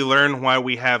quickly learn why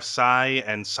we have Sai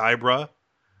and Cybra,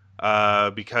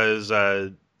 because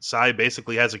Sai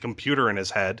basically has a computer in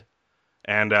his head,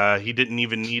 and he didn't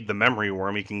even need the memory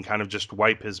worm. He can kind of just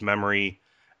wipe his memory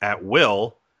at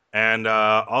will, and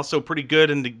also pretty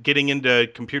good into getting into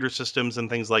computer systems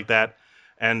and things like that.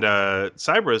 And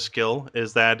Cybra's skill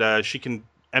is that she can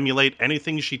emulate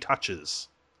anything she touches.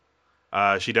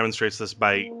 She demonstrates this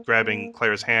by grabbing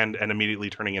Clara's hand and immediately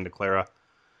turning into Clara.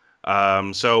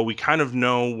 So we kind of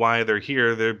know why they're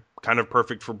here. They're kind of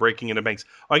perfect for breaking into banks.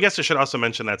 Oh, I guess I should also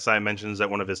mention that Sai mentions that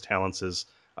one of his talents is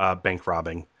bank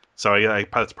robbing. So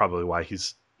that's probably why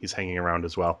he's hanging around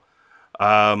as well.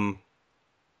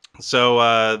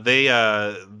 So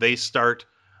they start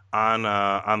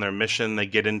on their mission. They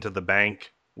get into the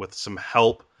bank with some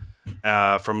help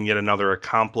from yet another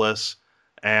accomplice,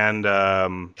 and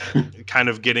kind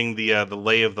of getting the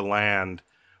lay of the land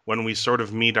when we sort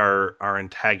of meet our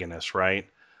antagonist, right?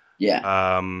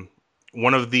 Yeah.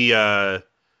 One of the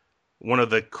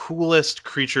coolest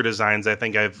creature designs I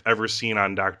think I've ever seen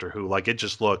on Doctor Who. Like, it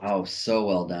just looked So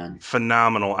well done.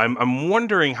 phenomenal. I'm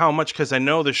wondering how much, because I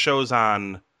know the show's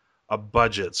on a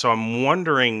budget, so I'm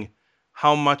wondering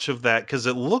how much of that, because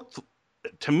it looked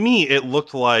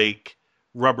like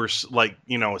rubber, like,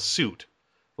 a suit.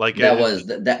 Like That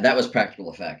was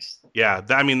practical effects. yeah,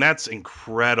 I mean, that's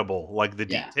incredible. Like the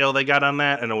Yeah. detail they got on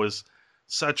that, and it was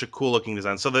such a cool looking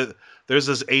design. So there's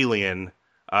this alien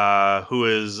who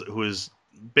is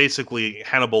basically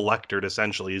Hannibal Lecter.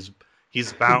 Essentially,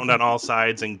 he's bound on all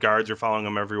sides, and guards are following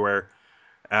him everywhere.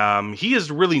 He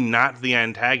is really not the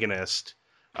antagonist,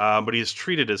 but he is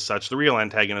treated as such. The real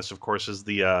antagonist, of course, is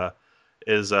the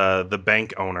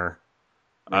bank owner.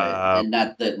 Right. And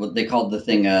not what they called the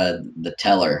thing, the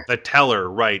teller. The teller,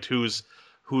 right? Who's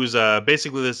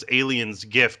basically this alien's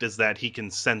gift is that he can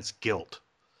sense guilt,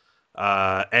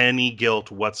 any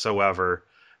guilt whatsoever.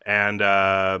 And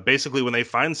basically, when they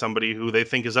find somebody who they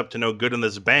think is up to no good in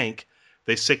this bank,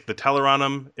 they sick the teller on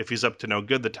him. If he's up to no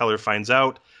good, the teller finds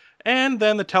out, and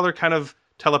then the teller kind of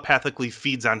telepathically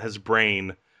feeds on his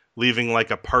brain, leaving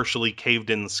like a partially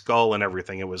caved-in skull and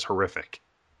everything. It was horrific.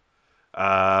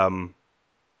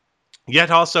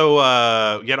 Yet also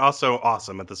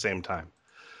awesome at the same time.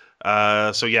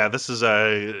 So yeah, this is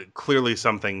clearly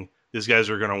something these guys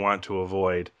are going to want to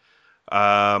avoid.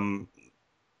 And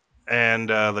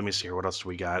let me see here. What else do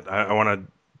we got? I want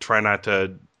to try not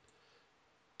to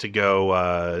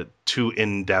go too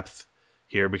in depth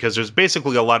here, because there's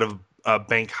basically a lot of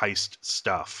bank heist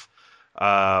stuff.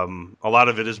 A lot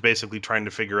of it is basically trying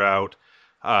to figure out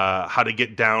how to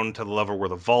get down to the level where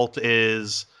the vault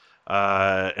is.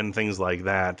 And things like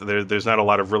that. There's not a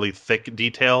lot of really thick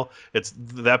detail.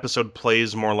 The episode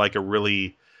plays more like a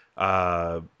really,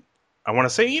 I want to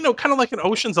say, kind of like an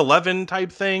Ocean's 11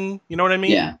 type thing. You know what I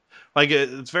mean? Yeah. Like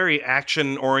it's very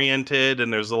action oriented,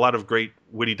 and there's a lot of great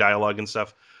witty dialogue and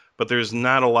stuff. But there's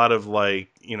not a lot of like,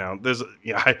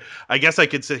 I guess I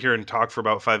could sit here and talk for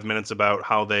about 5 minutes about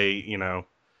how they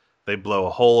blow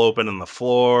a hole open in the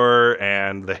floor,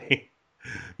 and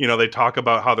they talk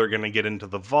about how they're going to get into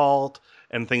the vault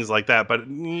and things like that. But,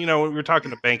 when we're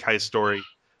talking a bank heist story,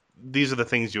 these are the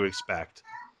things you expect.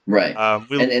 Right.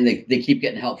 And they keep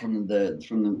getting help from the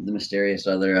mysterious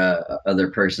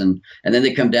other person. And then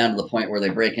they come down to the point where they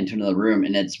break into another room,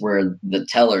 and it's where the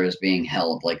teller is being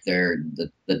held, like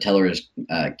the teller's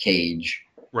cage.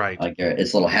 Right. like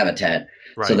its little habitat.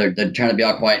 So Right. they're trying to be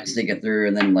all quiet and sneak it through,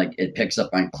 and then like it picks up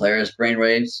on Clara's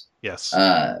brainwaves. Yes.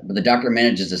 But the doctor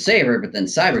manages to save her, but then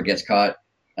Cyber gets caught.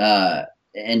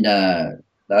 And a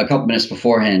couple minutes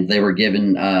beforehand, they were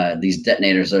given these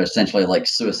detonators that are essentially like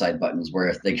suicide buttons, where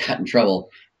if they got in trouble,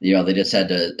 they just had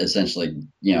to essentially,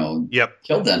 Yep.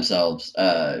 kill themselves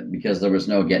because there was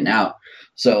no getting out.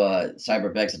 So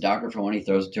Cyber begs the doctor for one. He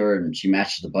throws it to her, and she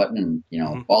mashes the button,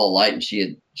 and ball of light, and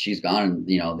she's gone, and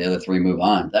the other three move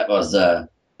on. That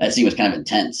scene was kind of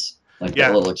intense. Like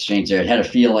that little exchange there, it had a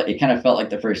feel like it kind of felt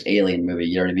like the first Alien movie.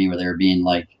 You know what I mean? Where they were being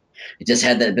like, it just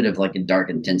had that bit of like a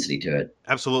dark intensity to it.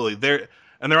 Absolutely. They're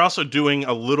also doing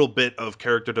a little bit of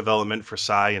character development for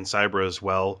Psy and Cybra as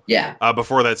well. Yeah.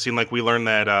 Before that scene, like we learned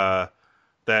that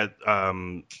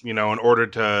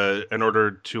in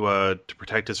order to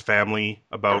protect his family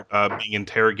about being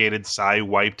interrogated, Psy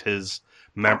wiped his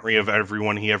memory of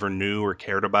everyone he ever knew or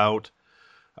cared about.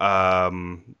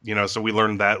 So we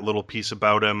learned that little piece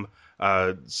about him.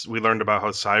 We learned about how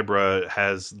Cybra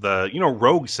has the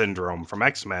Rogue syndrome from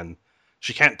X-Men.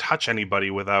 She can't touch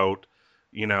anybody without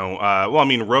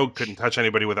Rogue couldn't touch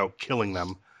anybody without killing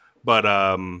them, but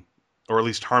or at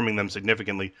least harming them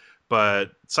significantly.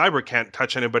 But Cybra can't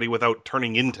touch anybody without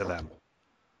turning into them.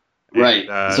 Right.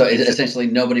 So essentially,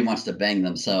 nobody wants to bang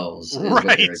themselves. Is right.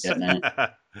 What they were getting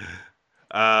at.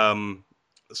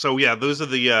 So yeah, those are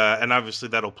the and obviously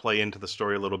that'll play into the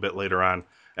story a little bit later on.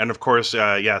 And of course,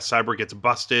 Cybra gets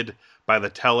busted by the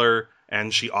teller,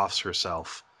 and she offs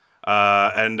herself.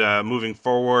 And moving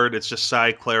forward, it's just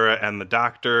Psy, Clara, and the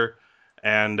doctor.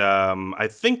 And I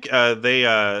think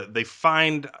they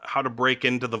find how to break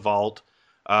into the vault.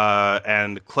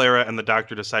 And Clara and the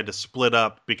doctor decide to split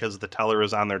up because the teller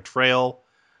is on their trail.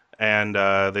 And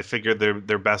they figure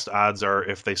their best odds are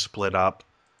if they split up.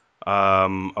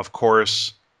 Of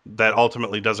course, that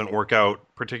ultimately doesn't work out.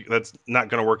 That's not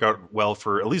going to work out well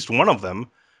for at least one of them,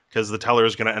 because the teller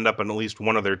is going to end up on at least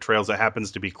one of their trails. That happens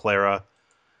to be Clara.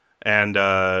 And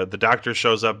the doctor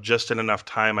shows up just in enough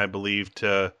time, I believe,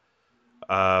 to...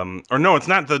 or no, it's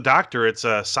not the doctor, it's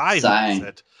Psy.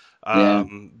 This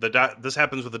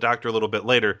happens with the doctor a little bit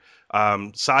later.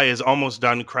 Psy is almost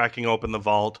done cracking open the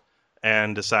vault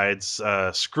and decides,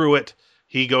 screw it.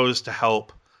 He goes to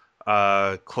help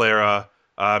Clara.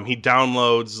 He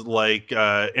downloads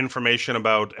information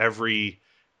about every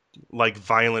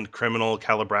violent criminal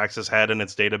Calabraxis had in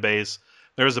its database.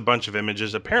 There's a bunch of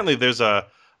images. Apparently there's a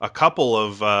couple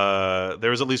of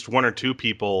there's at least one or two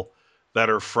people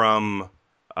that are from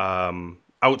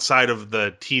outside of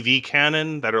the TV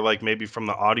canon that are maybe from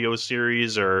the audio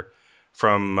series or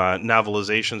from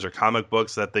novelizations or comic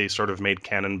books that they sort of made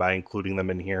canon by including them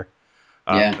in here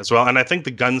as well. And I think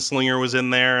the Gunslinger was in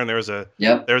there, and there's a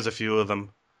few of them.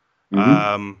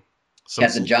 Mm-hmm.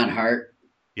 Captain John Hart.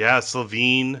 Yeah,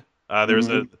 Sylvine. There's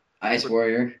a Ice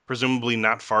Warrior, presumably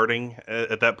not farting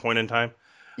at that point in time.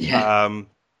 Yeah.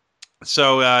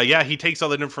 He takes all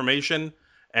that information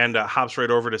and hops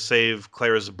right over to save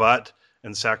Clara's butt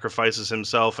and sacrifices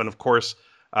himself, and of course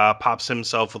pops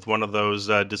himself with one of those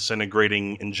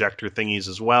disintegrating injector thingies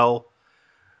as well.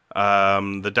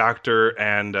 The doctor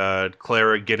and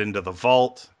Clara get into the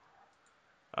vault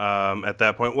at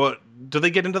that point. Well, do they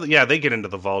get into they get into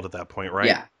the vault at that point, right?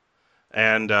 Yeah.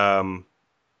 And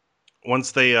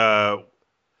once they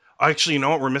actually, you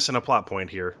know what? We're missing a plot point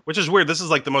here, which is weird. This is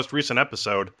the most recent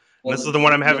episode. Well, this is the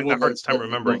one I'm having the hardest time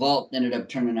remembering. The vault ended up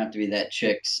turning out to be that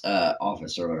chick's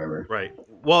office or whatever. Right.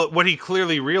 Well, what he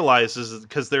clearly realizes is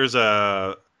because there's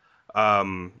a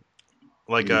a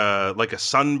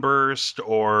sunburst,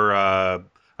 or I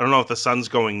don't know if the sun's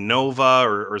going nova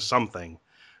or something,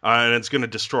 and it's going to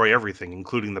destroy everything,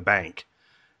 including the bank.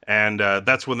 And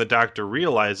that's when the doctor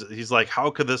realizes, he's like, how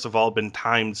could this have all been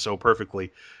timed so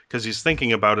perfectly? Because he's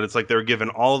thinking about it. It's like they were given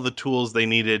all the tools they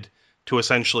needed to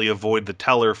essentially avoid the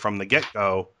teller from the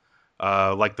get-go,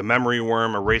 like the memory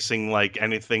worm, erasing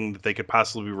anything that they could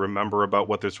possibly remember about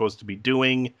what they're supposed to be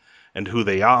doing and who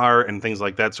they are and things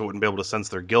like that, so it wouldn't be able to sense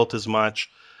their guilt as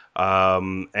much.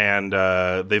 And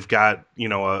they've got,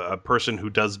 a person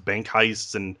who does bank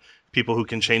heists and people who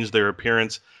can change their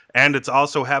appearance. And it's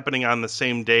also happening on the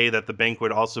same day that the bank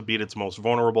would also be at its most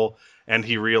vulnerable. And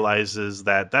he realizes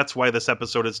that that's why this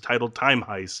episode is titled Time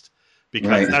Heist,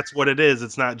 because that's what it is.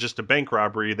 It's not just a bank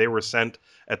robbery. They were sent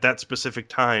at that specific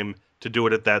time to do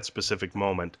it at that specific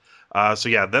moment.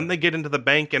 Then they get into the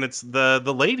bank, and it's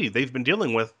the lady they've been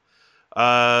dealing with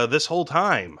this whole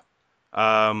time.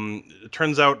 It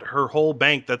turns out her whole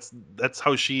bank, that's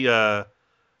how she...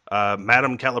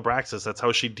 Madame Calabraxis, that's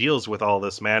how she deals with all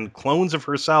this, man. Clones of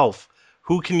herself.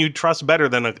 Who can you trust better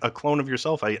than a clone of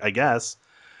yourself, I guess?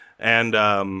 And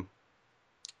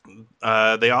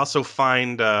they also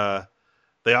find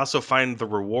the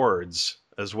rewards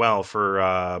as well for.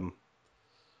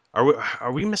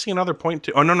 Are we missing another point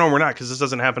too? Oh no, we're not, because this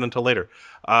doesn't happen until later.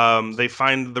 They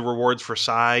find the rewards for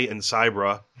Sai and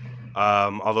Cybra,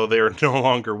 although they are no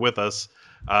longer with us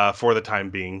for the time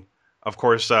being. Of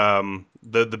course,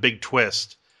 the big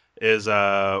twist is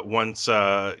once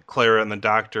Clara and the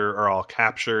Doctor are all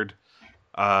captured,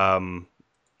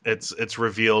 it's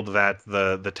revealed that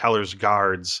the Teller's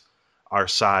guards are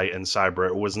Sai and Cybra.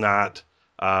 It was not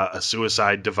a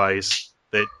suicide device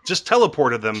that just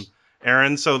teleported them,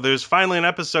 Aaron. So there's finally an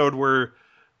episode where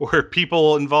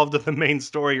people involved in the main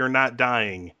story are not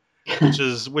dying, which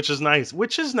is nice.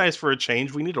 Which is nice for a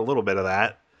change. We need a little bit of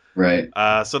that. Right.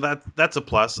 So that's a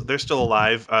plus. They're still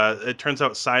alive. It turns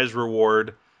out Sai's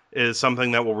reward is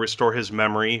something that will restore his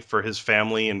memory for his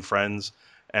family and friends,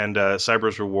 and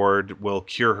Cybra's reward will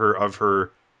cure her of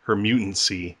her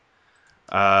mutancy.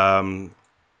 I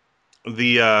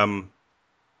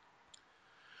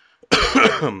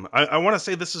want to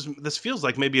say this feels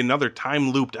like maybe another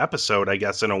time looped episode, I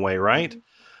guess, in a way, right?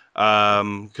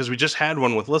 Because we just had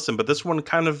one with Listen, but this one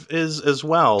kind of is as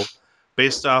well,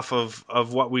 based off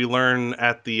of what we learn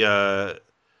at the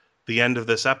end of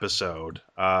this episode.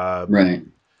 Right.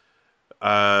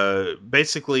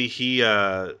 Basically, he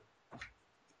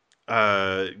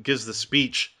gives the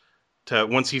speech to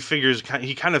once he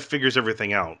kind of figures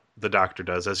everything out. The Doctor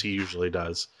does, as he usually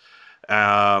does,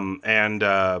 and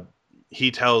he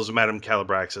tells Madame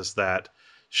Calibraxis that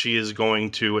she is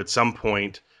going to, at some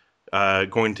point,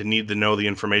 going to need to know the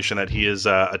information that he is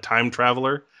a time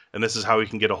traveler, and this is how he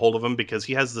can get a hold of him, because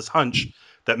he has this hunch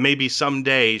that maybe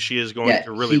someday she is going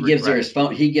to really he gives her regret. his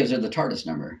phone. He gives her the TARDIS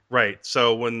number. Right.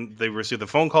 So when they receive the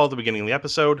phone call at the beginning of the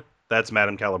episode, that's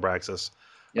Madame Calibraxis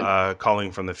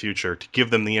calling from the future to give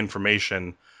them the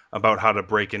information about how to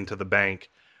break into the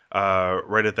bank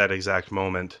right at that exact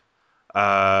moment.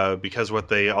 Because what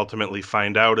they ultimately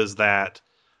find out is that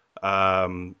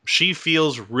she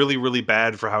feels really, really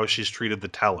bad for how she's treated the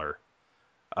Teller,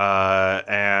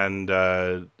 and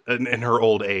in her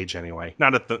old age, anyway.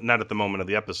 Not at the moment of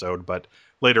the episode, but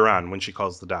later on when she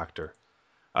calls the Doctor,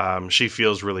 she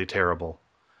feels really terrible,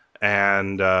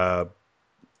 and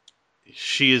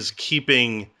she is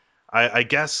keeping, I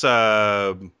guess,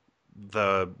 the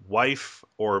wife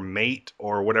or mate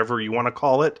or whatever you want to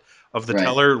call it of the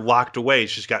Teller locked away.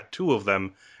 She's got two of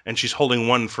them, and she's holding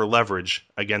one for leverage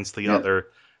against the other,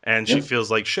 and she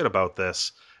feels like shit about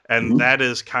this. And that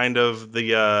is kind of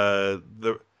the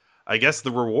I guess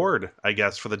the reward, I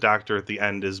guess, for the Doctor at the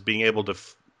end, is being able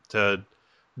to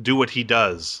do what he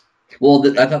does. Well,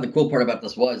 I thought the cool part about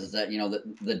this is that,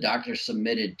 the Doctor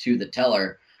submitted to the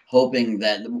Teller, hoping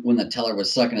that when the Teller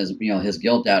was sucking his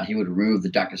guilt out, he would remove the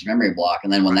Doctor's memory block.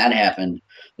 And then when that happened,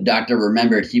 the Doctor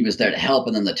remembered he was there to help,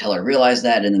 and then the Teller realized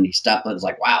that, and then he stopped. It was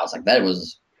like, wow, it's like that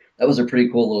was a pretty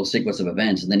cool little sequence of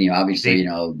events. And then obviously it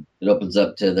opens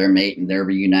up to their mate, and they're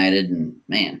reunited, and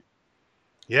man.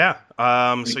 Yeah.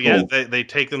 So cool. yeah, they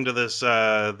take them to this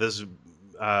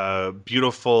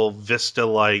beautiful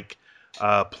Vista-like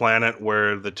planet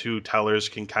where the two Tellers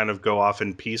can kind of go off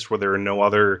in peace, where there are no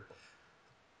other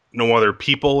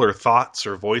people or thoughts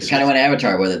or voices. Kind of went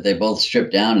Avatar with it. They both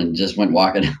stripped down and just went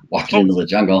walking into the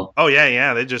jungle. Oh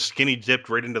yeah. They just skinny dipped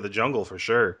right into the jungle for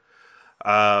sure.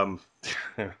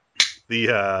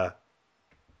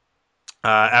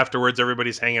 Afterwards,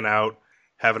 everybody's hanging out,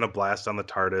 having a blast on the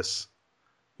TARDIS.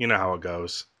 You know how it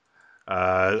goes.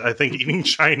 I think eating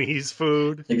Chinese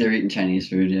food. I think they're eating Chinese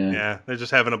food, yeah. Yeah, they're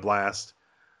just having a blast.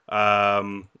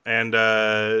 Everybody's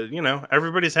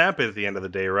happy at the end of the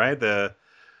day, right?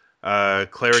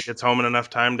 Clara gets home in enough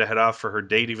time to head off for her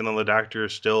date, even though the Doctor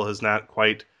still has not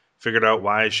quite figured out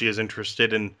why she is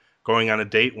interested in going on a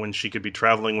date when she could be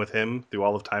traveling with him through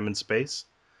all of time and space.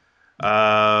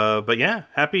 But yeah,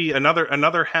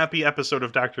 another happy episode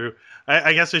of Doctor Who.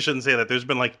 I guess I shouldn't say that. There's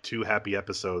been like 2 happy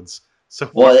episodes. So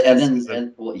but then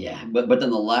the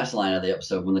last line of the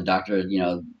episode, when the Doctor,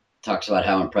 talks about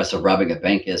how impressive robbing a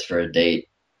bank is for a date.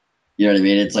 You know what I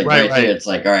mean? It's like right there. It's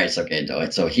like, all right, it's okay, do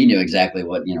it. So he knew exactly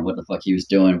what the fuck he was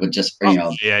doing with just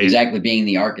exactly being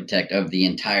the architect of the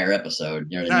entire episode.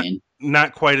 You know what I mean?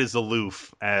 Not quite as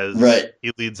aloof as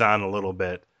he leads on a little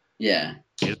bit. Yeah.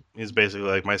 He's basically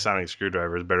like, my sonic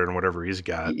screwdriver is better than whatever he's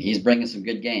got. He's bringing some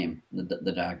good game,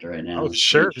 the Doctor right now. Oh,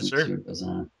 sure.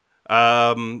 So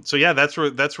yeah, that's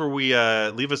where we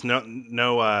leave us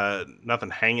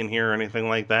nothing hanging here or anything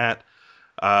like that.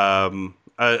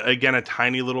 Again, a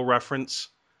tiny little reference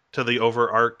to the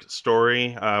over arc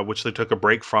story, which they took a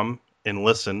break from in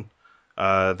Listen.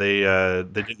 They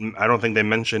didn't. I don't think they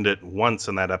mentioned it once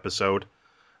in that episode,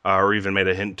 or even made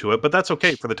a hint to it. But that's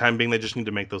okay for the time being. They just need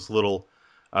to make those the little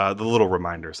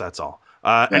reminders. That's all.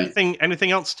 Right.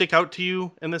 Anything else stick out to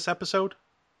you in this episode?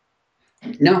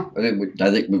 No, I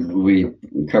think we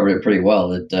covered it pretty well.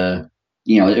 That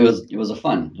it was a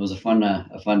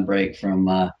fun break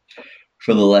from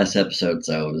for the last episode.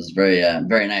 So it was very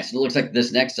nice. It looks like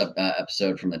this next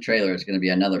episode from the trailer is going to be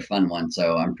another fun one.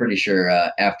 So I'm pretty sure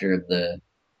after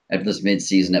this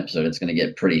mid-season episode, it's going to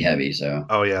get pretty heavy. So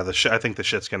Oh yeah, I think the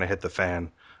shit's gonna hit the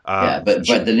fan. but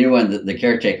the new one, the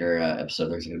caretaker episode,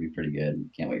 looks going to be pretty good.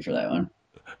 Can't wait for that one.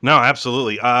 No,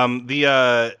 absolutely. I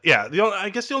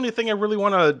guess the only thing I really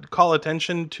want to call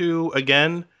attention to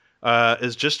again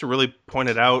is just to really point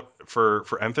it out for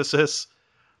emphasis.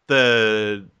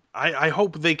 I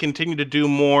hope they continue to do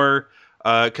more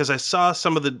because I saw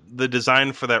some of the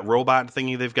design for that robot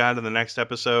thingy they've got in the next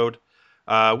episode,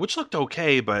 which looked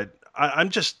okay, but I'm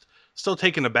just still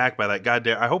taken aback by that.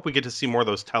 Goddamn! I hope we get to see more of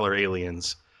those Teller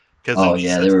aliens. Oh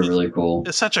yeah, they were really cool.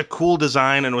 It's such a cool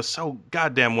design and was so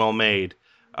goddamn well made.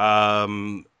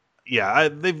 They've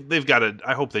got to.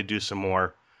 I hope they do some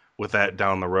more with that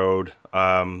down the road.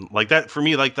 Like that for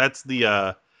me, like that's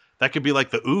the that could be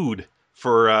like the Ood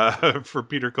for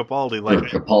Peter Capaldi, like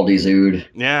Capaldi's Ood.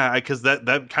 Yeah, because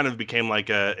that kind of became like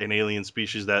an alien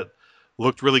species that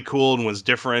looked really cool and was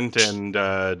different and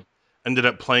ended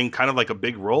up playing kind of like a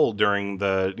big role during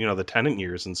the Tennant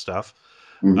years and stuff.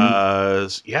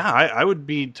 Mm-hmm. I would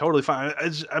be totally fine.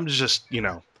 I'm just,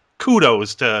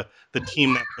 kudos to the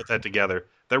team that put that together.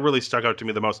 That really stuck out to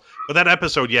me the most. But that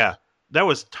episode, yeah, that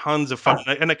was tons of fun.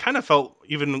 And it kind of felt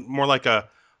even more like a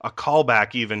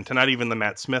callback even to not even the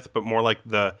Matt Smith, but more like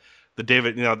the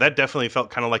David, that definitely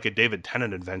felt kind of like a David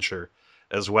Tennant adventure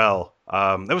as well.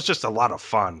 That was just a lot of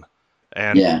fun.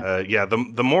 And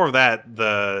the more of that,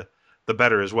 the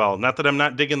better as well. Not that I'm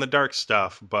not digging the dark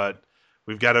stuff, but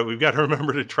we've got to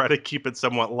remember to try to keep it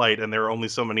somewhat light, and there are only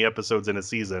so many episodes in a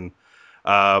season.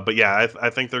 But yeah, I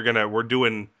think we're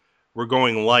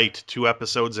going light 2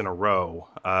 episodes in a row.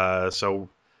 So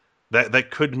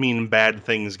that could mean bad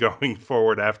things going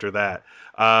forward after that.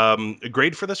 A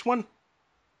grade for this one?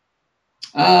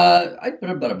 I'd put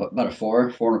about a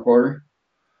 4.25.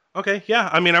 Okay, yeah.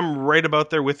 I mean, I'm right about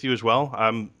there with you as well.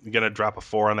 I'm gonna drop a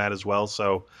 4 on that as well.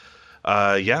 So,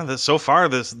 so far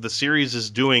the series is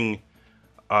doing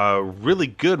really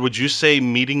good. Would you say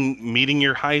meeting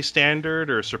your high standard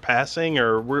or surpassing,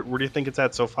 or where do you think it's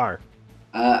at so far?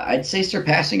 I'd say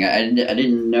surpassing. I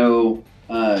didn't know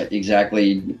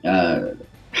exactly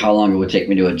how long it would take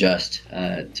me to adjust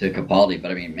to Capaldi,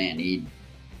 but I mean, man, he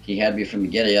had me from the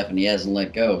get up and he hasn't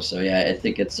let go. So yeah, I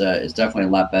think it's definitely a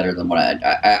lot better than what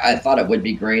I thought it would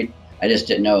be great. I just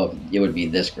didn't know it would be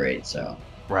this great. So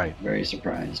right, very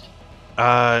surprised.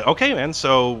 Okay, man.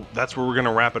 So that's where we're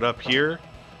gonna wrap it up here.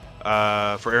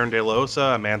 For Aaron De La Osa,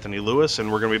 I'm Anthony Lewis,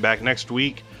 and we're gonna be back next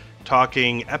week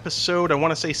talking episode, I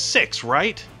want to say 6,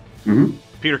 right? Mm-hmm.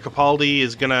 Peter Capaldi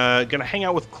is gonna hang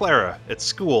out with Clara at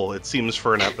school, it seems,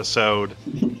 for an episode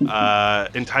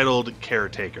entitled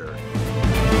Caretaker.